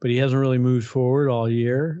 but he hasn't really moved forward all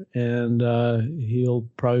year, and he'll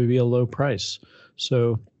probably be a low price.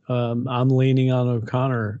 So I'm leaning on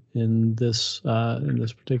O'Connor in this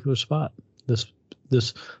particular spot, this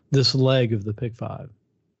leg of the pick 5.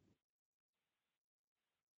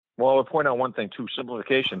 Well, I'll point out one thing too.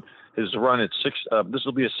 Simplification is to run at 6. This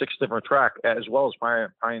will be a 6 different track, as well as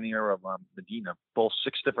Pioneer of Medina. Both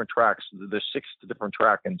 6 different tracks. There's 6 different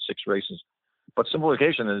track and 6 races. But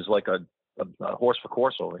Simplification is like a horse for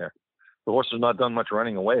course over here. The horse has not done much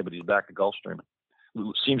running away, but he's back at Gulfstream.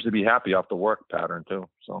 Seems to be happy off the work pattern too.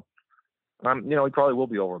 So, you know, he probably will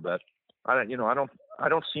be overbet. I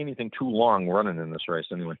don't see anything too long running in this race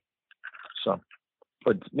anyway. So,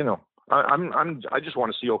 but you know. I just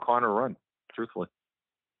want to see O'Connor run, truthfully.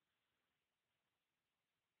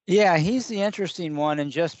 Yeah, he's the interesting one,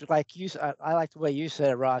 and just like you, I like the way you said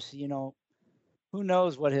it, Ross. You know, who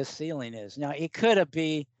knows what his ceiling is? Now, he could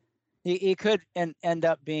end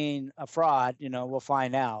up being a fraud. You know, we'll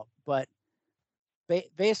find out. But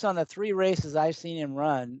based on the 3 races I've seen him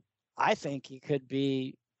run, I think he could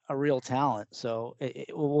be a real talent. So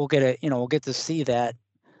we'll get to see that.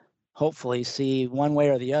 Hopefully, see one way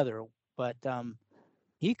or the other. But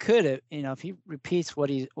he could, you know, if he repeats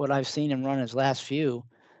what I've seen him run his last few,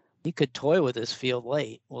 he could toy with this field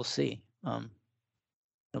late. We'll see.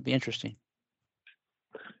 It'll be interesting.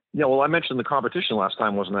 Yeah, well, I mentioned the competition last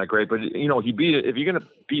time wasn't that great, but you know, he beat it. If you're going to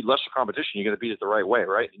beat lesser competition, you got to beat it the right way,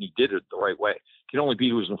 right? And he did it the right way. You can only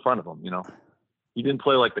beat who's in front of him. You know, he didn't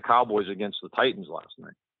play like the Cowboys against the Titans last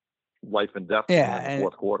night, life and death in the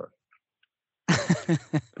fourth quarter.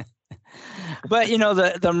 But you know,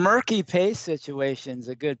 the murky pace situation is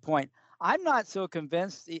a good point. I'm not so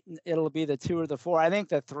convinced it'll be the 2 or the 4. I think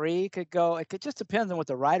the 3 could go. It just depends on what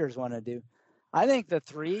the riders want to do. I think the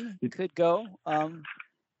 3 could go, and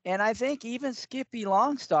I think even Skippy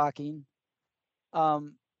Longstocking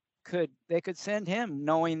could send him,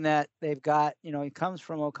 knowing that they've got, you know, he comes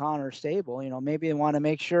from O'Connor stable. You know, maybe they want to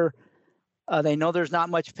make sure they know there's not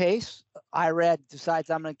much pace. Irad decides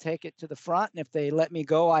I'm going to take it to the front, and if they let me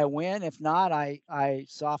go, I win. If not, I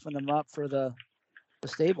soften them up for the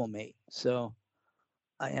stablemate. So,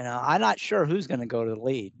 you know, I'm not sure who's going to go to the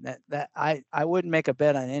lead. That I wouldn't make a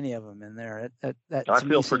bet on any of them in there. I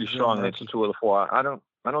feel pretty strong. It's a 2 or the 4. I don't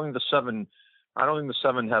think the 7. I don't think the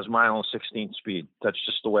 7 has mile and 16th speed. That's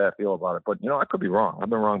just the way I feel about it. But you know, I could be wrong. I've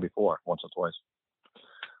been wrong before, once or twice.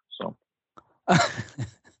 So.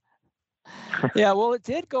 Yeah, well, it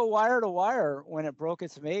did go wire to wire when it broke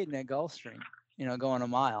its maiden at Gulfstream, you know, going a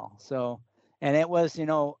mile. So, and it was, you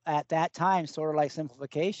know, at that time, sort of like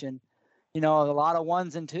Simplification, you know, a lot of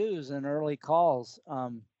 1s and 2s and early calls.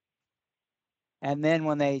 And then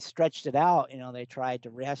when they stretched it out, you know, they tried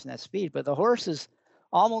to ration that speed, but the horse is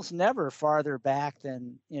almost never farther back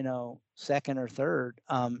than, you know, 2nd or 3rd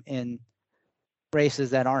in races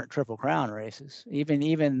that aren't Triple Crown races,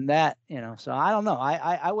 even that, you know. So I don't know.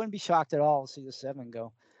 I wouldn't be shocked at all to see the 7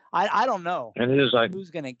 go. I don't know. And it is like who's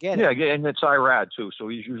going to get it. Yeah, and it's Irad too, so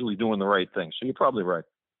he's usually doing the right thing. So you're probably right.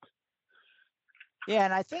 Yeah,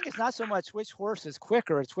 and I think it's not so much which horse is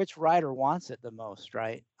quicker; it's which rider wants it the most,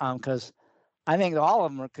 right? Because I think all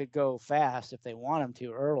of them could go fast if they want them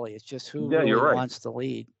to early. It's just who really wants the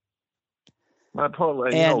lead. You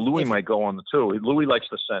know, Louis might go on the 2. Louis likes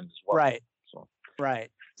to send as well. Right.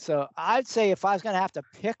 Right. So I'd say if I was going to have to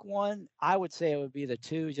pick one, I would say it would be the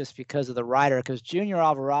 2, just because of the rider, because Junior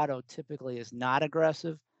Alvarado typically is not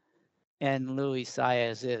aggressive and Louis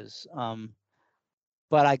Saez is.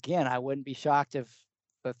 But again, I wouldn't be shocked if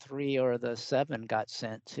the 3 or the 7 got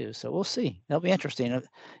sent too. So we'll see. It'll be interesting.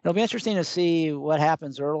 It'll be interesting to see what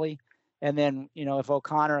happens early. And then, you know, if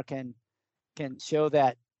O'Connor can show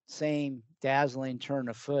that same dazzling turn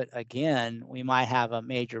of foot again, we might have a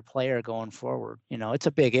major player going forward. You know, it's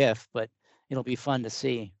a big if, but it'll be fun to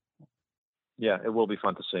see. Yeah, it will be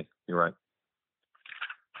fun to see. You're right.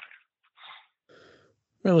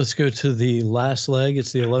 Well, let's go to the last leg.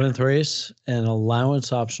 It's the 11th race, and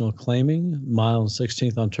allowance optional claiming, mile and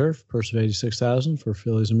 16th on turf, purse of 86,000 for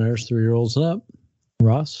fillies and mares, 3-year-olds and up.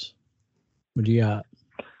 Ross, what do you got?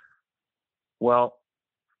 Well,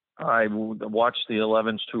 I watched the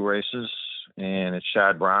 11's 2 races, and it's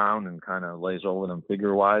Shad Brown and kind of lays over them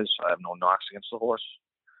figure-wise. I have no knocks against the horse.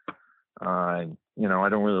 I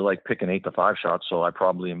don't really like picking 8-5 shots, so I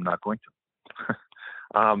probably am not going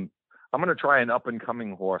to. I'm going to try an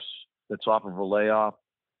up-and-coming horse that's off of a layoff.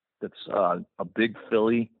 That's a big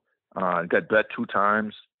filly. Got bet 2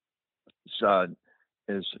 times.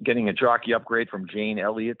 Is getting a jockey upgrade from Jane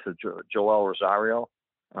Elliott to Joel Rosario.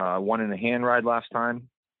 Won in a hand ride last time.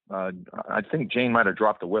 I think Jane might have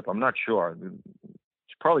dropped the whip. I'm not sure.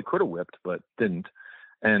 She probably could have whipped, but didn't.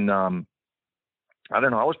 And I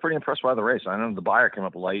don't know. I was pretty impressed by the race. I know the buyer came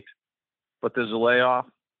up light, but there's a layoff,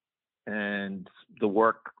 and the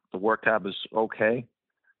work tab is okay.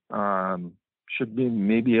 Should be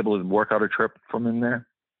maybe able to work out a trip from in there.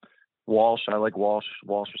 Walsh, I like Walsh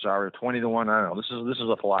Rosario, 20-1. I don't know. This is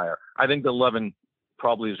a flyer. I think the 11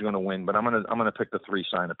 probably is going to win, but I'm gonna pick the 3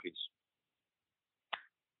 sign a piece.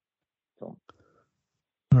 So,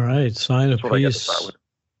 all right, sign a that's what I get to piece. start with.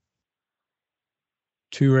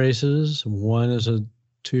 2 races. One is a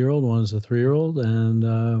 2-year-old, one is a 3-year-old, and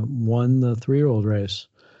won the 3-year-old race.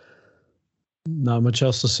 Not much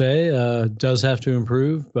else to say. Does have to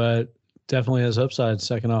improve, but definitely has upside.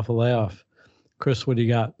 Second off a layoff. Chris, what do you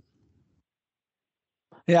got?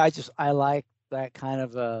 Yeah, I like that kind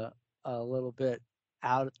of a little bit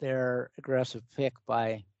out there aggressive pick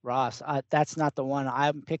by Ross. That's not the one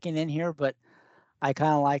I'm picking in here, but I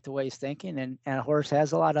kind of like the way he's thinking, and a horse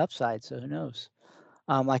has a lot of upside, so who knows?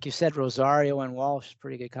 Like you said, Rosario and Walsh is a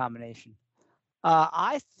pretty good combination.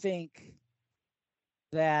 I think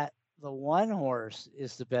that the 1 horse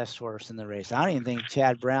is the best horse in the race. I don't even think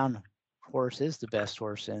Chad Brown horse is the best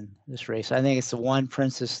horse in this race. I think it's the 1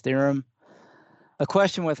 Princess Theorem. The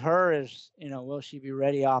question with her is, will she be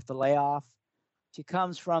ready off the layoff? She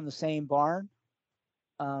comes from the same barn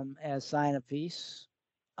as Sign a Piece.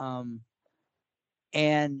 And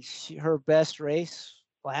her best race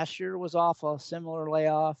last year was off a similar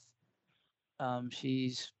layoff.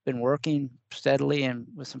 She's been working steadily and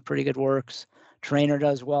with some pretty good works. Trainer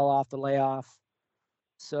does well off the layoff.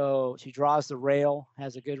 So she draws the rail,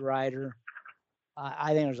 has a good rider.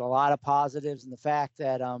 I think there's a lot of positives in the fact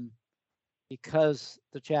that because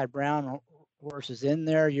the Chad Brown horse is in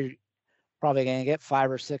there, you're probably going to get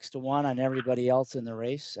 5 or 6 to 1 on everybody else in the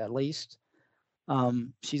race, at least.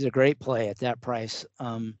 She's a great play at that price.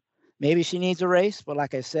 Maybe she needs a race, but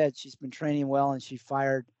like I said, she's been training well and she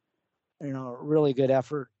fired, a really good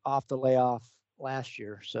effort off the layoff last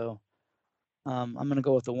year. So I'm going to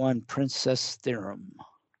go with the 1 Princess Theorem.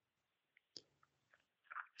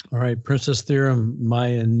 All right, Princess Theorem, my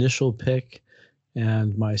initial pick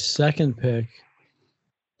and my second pick,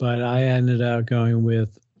 but I ended up going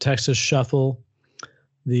with Texas Shuffle.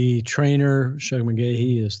 The trainer, Shug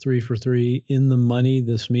McGahee, is 3 for 3 in the money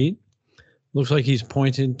this meet. Looks like he's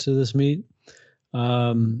pointing to this meet.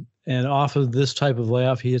 And off of this type of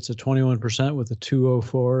layoff, he hits a 21% with a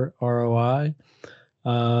 204 ROI.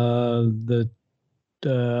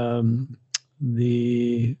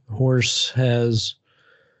 The horse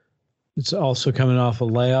it's also coming off a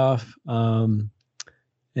layoff,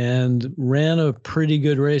 and ran a pretty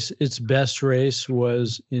good race. Its best race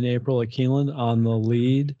was in April at Keeneland on the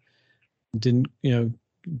lead. Did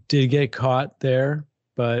get caught there,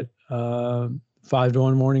 but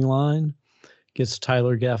 5-1 morning line gets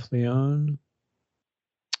Tyler Gaffleone,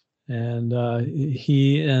 and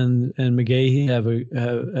he and McGahee have a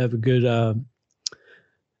good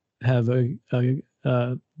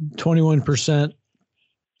 21%,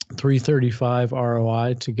 335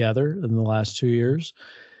 ROI together in the last 2 years.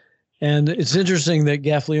 And it's interesting that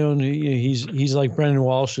Gaffleone, he's like Brendan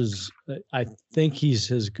Walsh's. I think he's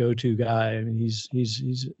his go-to guy. I mean,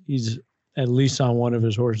 he's at least on one of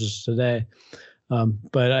his horses today.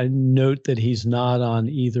 But I note that he's not on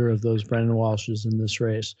either of those Brendan Walshes in this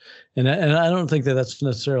race, and I don't think that that's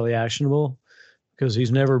necessarily actionable because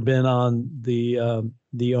he's never been on the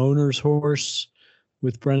owner's horse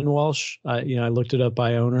with Brendan Walsh. I looked it up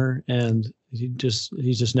by owner, and he's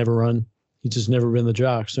just never run. He's just never been the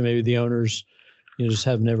jock. So maybe the owners, just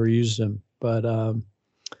have never used him. But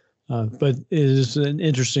it is an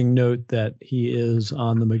interesting note that he is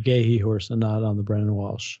on the McGahee horse and not on the Brendan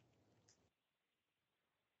Walsh.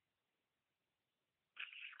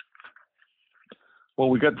 Well,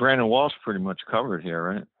 we got Brandon Walsh pretty much covered here,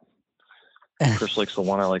 right? Chris likes the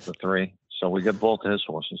 1, I like the 3. So we got both of his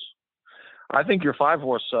horses. I think your 5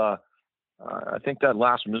 horse, I think that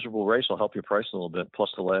last miserable race will help your price a little bit,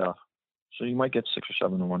 plus the layoff. So you might get 6 or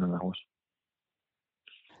 7 to 1 in that horse.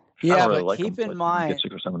 Yeah, I don't really but like keep them, in but you mind, get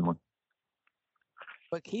 6 or 7 to 1.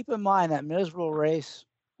 but keep in mind that miserable race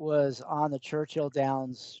was on the Churchill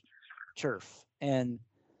Downs turf, and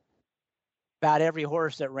about every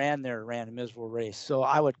horse that ran there ran a miserable race. So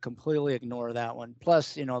I would completely ignore that one.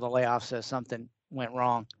 Plus, the layoff says something went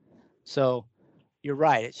wrong. So you're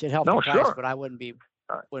right. It should help the price, Sure. but I wouldn't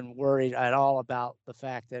worried at all about the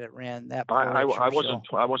fact that it ran that poor I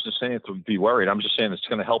wasn't saying to be worried. I'm just saying it's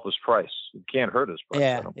going to help his price. It can't hurt his price.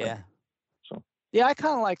 Yeah, I don't think. So. Yeah, I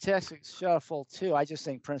kind of like Texas Shuffle too. I just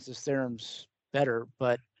think Princess Theorem's better,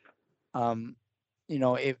 but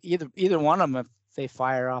if either one of them, if they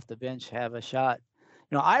fire off the bench, have a shot.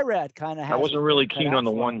 Irad kind of has. I wasn't really keen on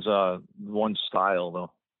the one style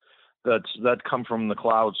though. That come from the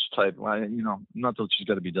clouds type. Not that she's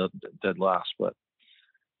got to be dead last, but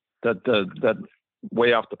that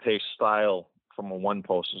way off the pace style from a one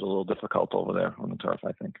post is a little difficult over there on the turf,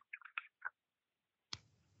 I think.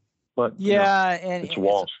 But and it's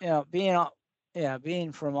Walsh.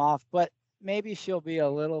 Being from off, but maybe she'll be a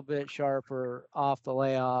little bit sharper off the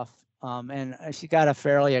layoff. And she's got a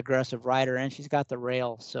fairly aggressive rider, and she's got the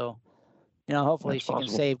rail, so hopefully she can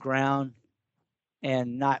save ground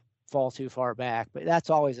and not fall too far back. But that's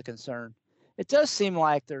always a concern. It does seem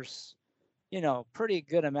like there's pretty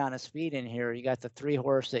good amount of speed in here. You got the 3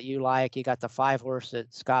 horse that you like. You got the 5 horse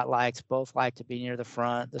that Scott likes. Both like to be near the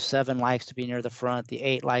front. The 7 likes to be near the front. The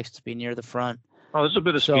 8 likes to be near the front. Oh, there's a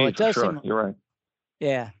bit of speed for sure. You're right.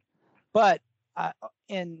 Yeah. But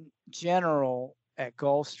in general, at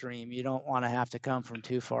Gulfstream, you don't want to have to come from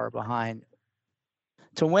too far behind.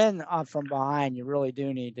 To win from behind, you really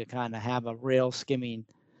do need to kind of have a rail skimming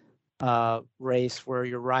race where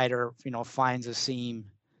your rider, finds a seam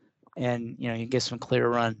and, you get some clear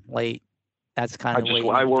run late. That's kind of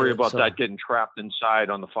I worry about that getting trapped inside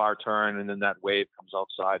on the far turn, and then that wave comes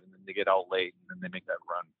outside, and then they get out late, and then they make that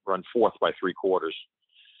run fourth by 3/4.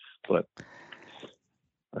 But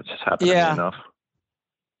that's just happening enough.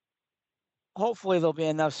 Hopefully there'll be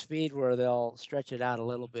enough speed where they'll stretch it out a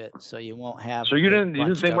little bit, so you won't have. So you didn't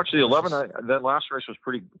think much of the 11? That last race was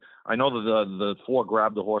pretty. I know that the 4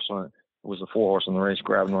 grabbed the horse on it. It was the 4 horse on the race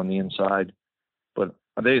grabbing on the inside, but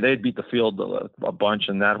they beat the field a bunch,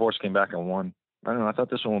 and that horse came back and won. I don't know. I thought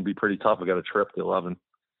this one would be pretty tough. I got a trip the 11.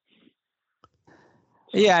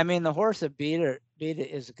 Yeah, I mean the horse that beat it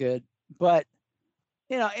is good, but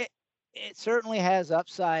it certainly has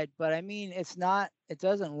upside. But I mean it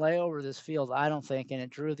doesn't lay over this field, I don't think, and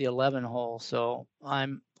it drew the 11 hole. So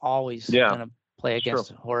I'm always gonna play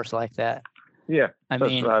against a horse like that. Yeah, I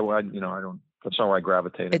don't. That's how I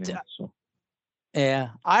gravitate. Yeah,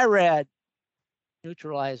 Irad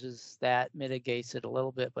neutralizes that, mitigates it a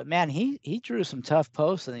little bit. But man, he drew some tough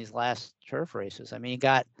posts in these last turf races. I mean, he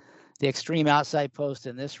got the extreme outside post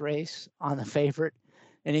in this race on the favorite,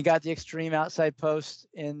 and he got the extreme outside post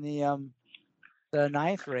in the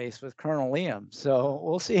 9th race with Colonel Liam. So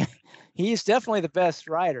we'll see. He's definitely the best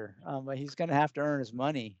rider, but he's going to have to earn his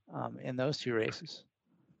money in those 2 races.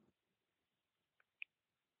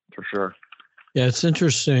 For sure. Yeah, it's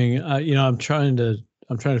interesting. I'm trying to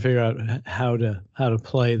figure out how to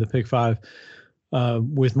play the pick 5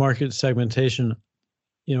 with market segmentation.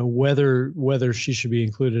 Whether she should be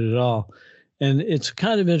included at all, and it's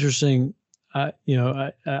kind of interesting. I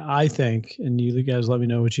think, and you guys let me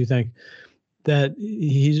know what you think, that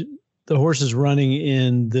the horse is running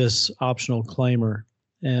in this optional claimer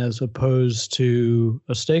as opposed to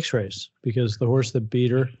a stakes race, because the horse that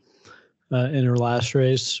beat her in her last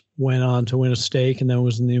race went on to win a stake and then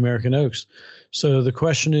was in the American Oaks. So the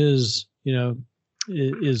question is,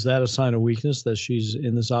 is that a sign of weakness that she's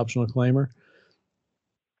in this optional claimer?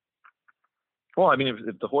 Well, I mean,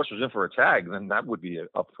 if the horse was in for a tag, then that would be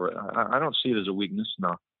up for it. I don't see it as a weakness.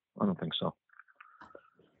 No, I don't think so.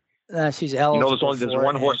 She's eligible. There's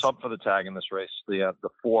one horse up for the tag in this race. The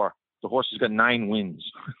 4. The horse has got 9 wins.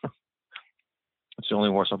 It's the only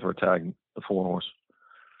horse up for a tag. The 4 horse.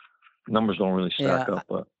 Numbers don't really stack up,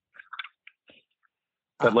 but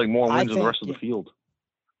got more wins than the rest of the field.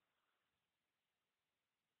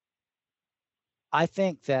 I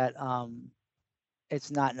think that it's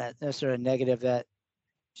not necessarily a negative that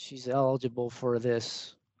she's eligible for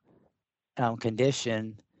this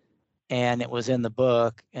condition, and it was in the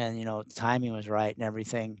book, and timing was right and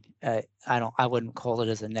everything. I wouldn't call it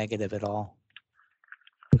as a negative at all.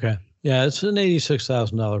 Okay, yeah, it's an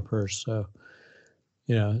 $86,000 purse, so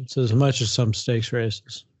it's as much as some stakes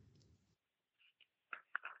races.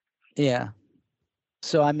 Yeah.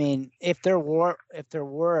 So I mean, if there were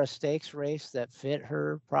a stakes race that fit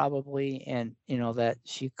her probably, and that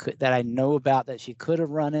I know about that she could have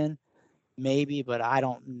run in, maybe, but I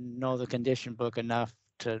don't know the condition book enough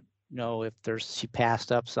to know if she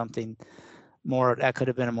passed up something more that could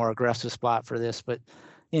have been a more aggressive spot for this. But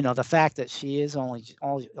the fact that she is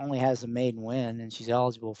only has a maiden win and she's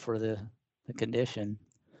eligible for the condition,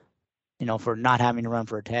 for not having to run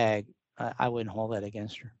for a tag, I wouldn't hold that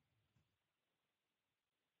against her.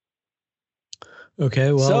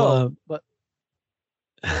 Okay, well, but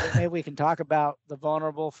maybe we can talk about the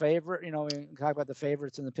vulnerable favorite. We can talk about the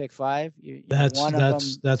favorites in the pick 5.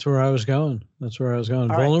 That's where I was going. All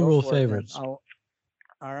vulnerable right, favorites. All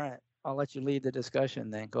right, I'll let you lead the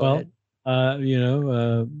discussion then. Go ahead.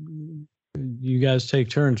 You guys take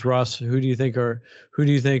turns. Ross, who do you think are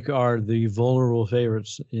the vulnerable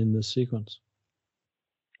favorites in this sequence?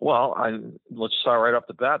 Well, let's start right off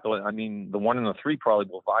the bat, though. I mean, the 1 and the 3 probably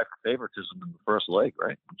will vie for favoritism in the first leg,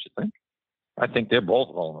 right? Don't you think? I think they're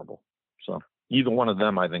both vulnerable. So either one of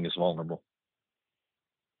them, I think, is vulnerable,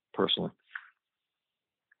 personally.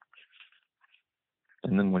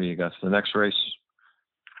 And then what do you got? The next race?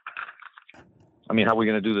 I mean, how are we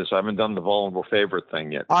going to do this? I haven't done the vulnerable favorite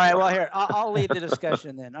thing yet. All right, well, here, I'll lead the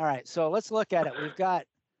discussion then. All right, so let's look at it.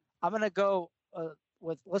 I'm going to go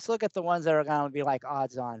let's look at the ones that are going to be like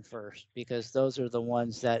odds on first, because those are the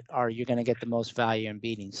ones that you're going to get the most value in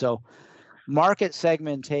beating. So market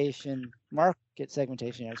segmentation,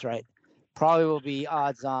 that's right, probably will be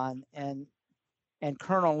odds on, and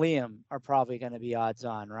Colonel Liam are probably going to be odds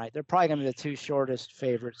on, right? They're probably going to be the 2 shortest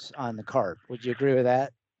favorites on the card. Would you agree with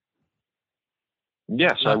that?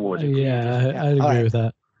 Yes, I would. Yeah, I'd agree with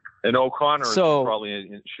that. And O'Connor probably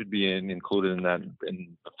should be included in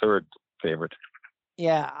the 3rd favorite.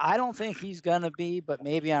 Yeah, I don't think he's going to be, but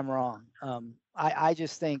maybe I'm wrong. I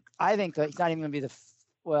think that he's not even going to be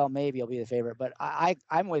maybe he'll be the favorite, but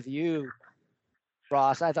I'm with you,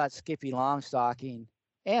 Ross. I thought Skippy Longstocking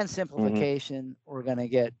and Simplification were going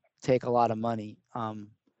to take a lot of money.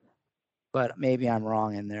 But maybe I'm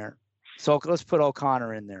wrong in there. So let's put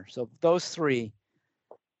O'Connor in there. So those 3,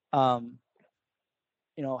 how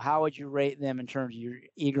would you rate them in terms of your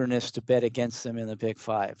eagerness to bet against them in the pick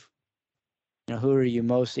 5? Who are you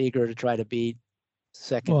most eager to try to beat?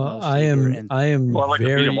 Second most I am. Well, I'd like to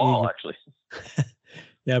beat them all, actually.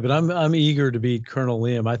 Yeah, but I'm eager to beat Colonel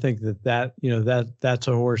Liam. I think that's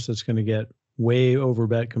a horse that's going to get way over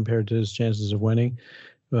bet compared to his chances of winning.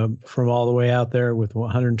 From all the way out there with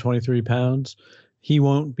 123 pounds, he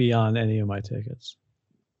won't be on any of my tickets.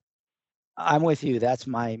 I'm with you. That's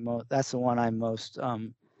the one I'm most the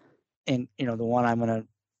one I'm going to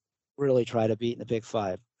really try to beat in the pick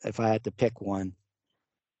 5 if I had to pick one.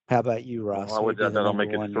 How about you, Ross? Well, that'll make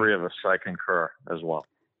it 3 of us. I concur as well.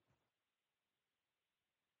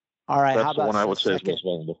 All right. That's the one I would say is most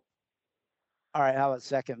vulnerable. All right. How about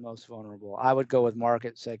second most vulnerable? I would go with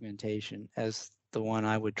market segmentation as the one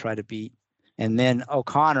I would try to beat. And then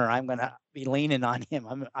O'Connor, I'm going to be leaning on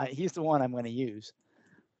him. He's the one I'm going to use.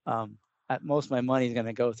 Most of my money is going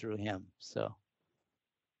to go through him. So.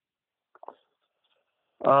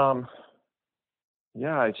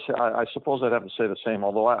 Yeah, I suppose I'd have to say the same.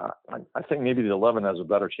 Although I think maybe the 11 has a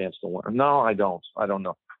better chance to win. No, I don't. I don't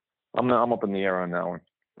know. I'm up in the air on that one.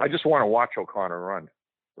 I just want to watch O'Connor run.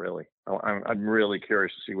 Really, I'm really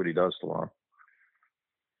curious to see what he does tomorrow.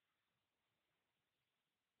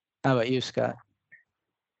 How about you, Scott?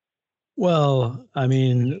 Well, I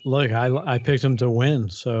mean, look, I picked him to win,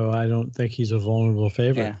 so I don't think he's a vulnerable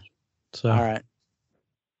favorite. Yeah. So all right.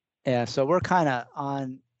 Yeah, so we're kind of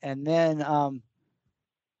on, and then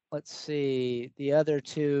let's see, the other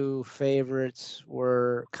 2 favorites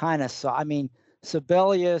were kind of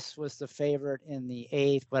Sibelius was the favorite in the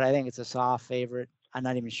 8th, but I think it's a soft favorite. I'm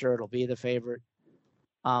not even sure it'll be the favorite.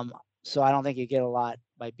 So I don't think you get a lot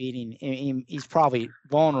by beating him. He's probably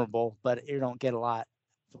vulnerable, but you don't get a lot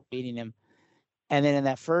for beating him. And then in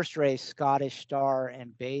that first race, Scottish Star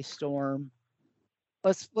and Bay Storm.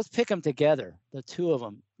 Let's pick them together, the 2 of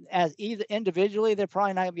them. As either individually, they're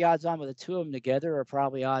probably not going to be odds on, but the 2 of them together are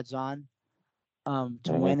probably odds on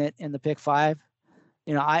to win it in the pick 5.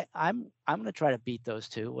 I'm going to try to beat those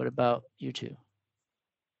 2. What about you 2?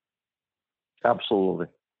 Absolutely.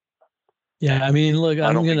 Yeah, I mean, look,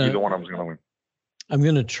 I don't think either one of them's going to win. I'm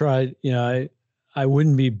going to try. I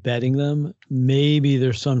wouldn't be betting them. Maybe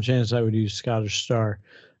there's some chance I would use Scottish Star.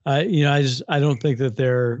 I don't think that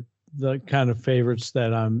they're the kind of favorites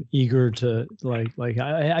that I'm eager to like.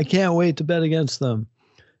 I can't wait to bet against them.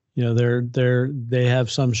 They have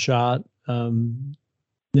some shot.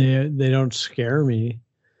 They don't scare me.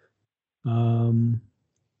 I don't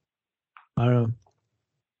know.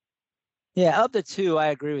 Yeah, of the two, I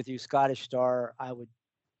agree with you. Scottish Star, I would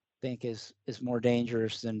think is more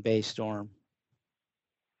dangerous than Bay Storm.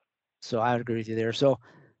 So I would agree with you there. So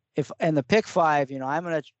and the pick 5, I'm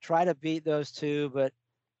going to try to beat those two, but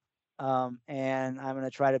and I'm going to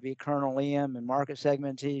try to beat Colonel Liam and market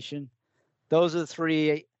segmentation. Those are the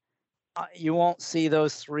 3. You won't see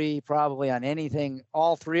those 3 probably on anything.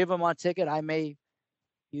 All 3 of them on ticket. I may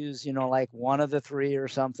use, like one of the 3 or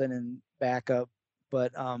something and back up.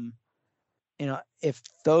 But, if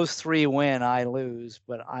those 3 win, I lose.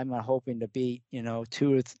 But I'm hoping to beat,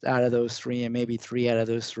 2 out of those 3 and maybe 3 out of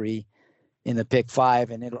those 3 in the pick 5.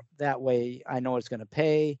 And that way I know it's going to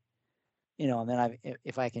pay. And then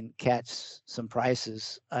if I can catch some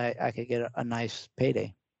prices, I could get a nice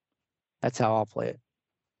payday. That's how I'll play it.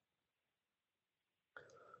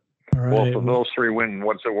 All right. Well, if those 3 win,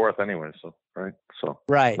 what's it worth anyway? So, right. So,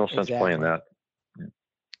 right. No sense playing that. Yeah.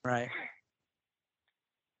 Right.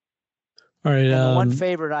 All right. And the one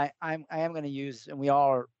favorite I am going to use, and we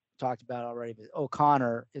all talked about already, but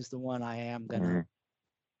O'Connor is the one I am going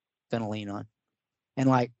to lean on. And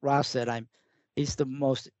like Ross said, he's the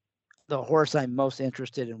horse I'm most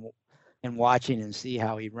interested in watching and see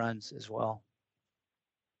how he runs as well.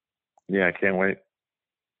 Yeah, I can't wait.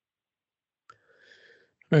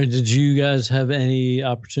 All right. Did you guys have any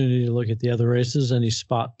opportunity to look at the other races? Any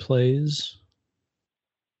spot plays?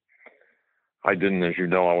 I didn't, as you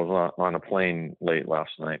know, I was on a plane late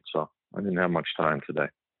last night, so I didn't have much time today.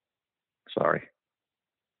 Sorry.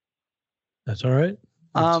 That's all right.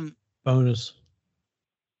 That's bonus.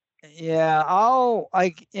 Yeah,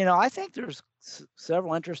 I think there's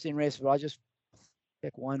several interesting races, but I'll just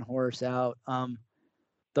pick one horse out.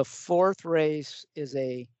 The 4th race is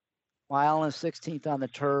a 1.16 miles on the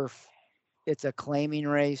turf. It's a claiming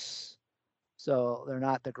race, so they're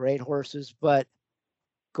not the great horses, but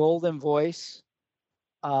Golden Voice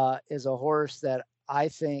is a horse that I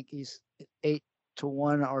think he's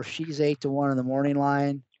 8-1, or she's 8-1 in the morning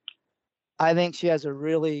line. I think she has a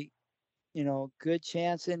really, good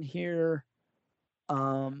chance in here.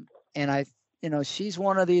 And she's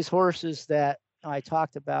one of these horses that I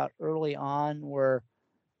talked about early on, where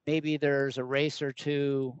maybe there's a race or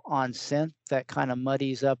 2 on scent that kind of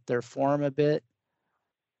muddies up their form a bit.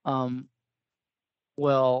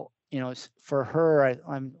 Well, for her,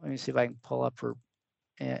 let me see if I can pull up her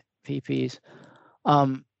PPs.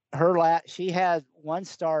 She had one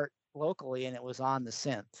start locally, and it was on the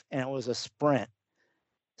synth, and it was a sprint.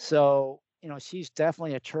 So, she's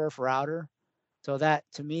definitely a turf router. So that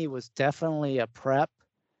to me was definitely a prep.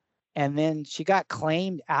 And then she got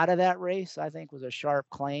claimed out of that race, I think was a sharp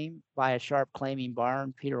claim by a sharp claiming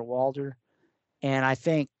barn, Peter Walder. And I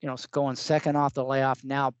think, going second off the layoff,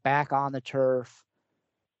 now back on the turf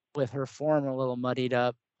with her form a little muddied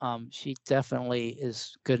up. She definitely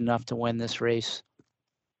is good enough to win this race.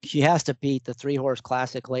 She has to beat the 3-horse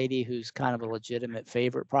Classic Lady, who's kind of a legitimate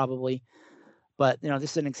favorite probably. But,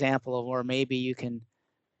 this is an example of where maybe you can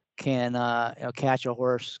catch a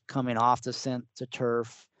horse coming off the scent to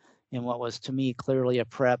turf in what was, to me, clearly a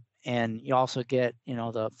prep. And you also get,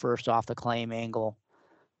 the first off the claim angle.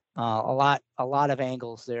 A lot of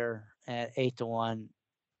angles there at 8-1.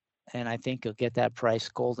 And I think you'll get that price.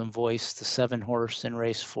 Golden Voice, the 7-horse in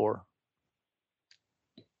race 4.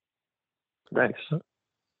 Thanks.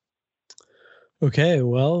 Okay,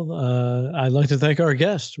 well, I'd like to thank our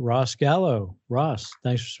guest, Ross Gallo. Ross,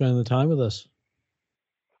 thanks for spending the time with us.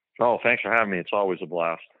 Oh, thanks for having me. It's always a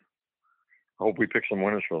blast. I hope we pick some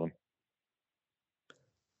winners for them.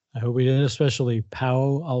 I hope we did, especially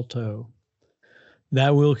Palo Alto.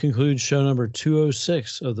 That will conclude show number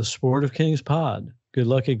 206 of the Sport of Kings pod. Good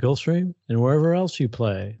luck at Gulfstream and wherever else you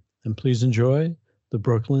play. And please enjoy the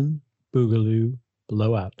Brooklyn Boogaloo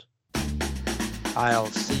Blowout. I'll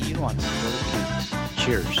see you on Sport of Kings.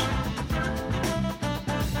 Cheers.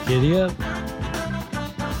 Giddy up.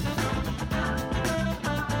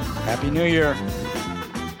 Happy New Year.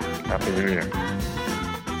 Happy New Year.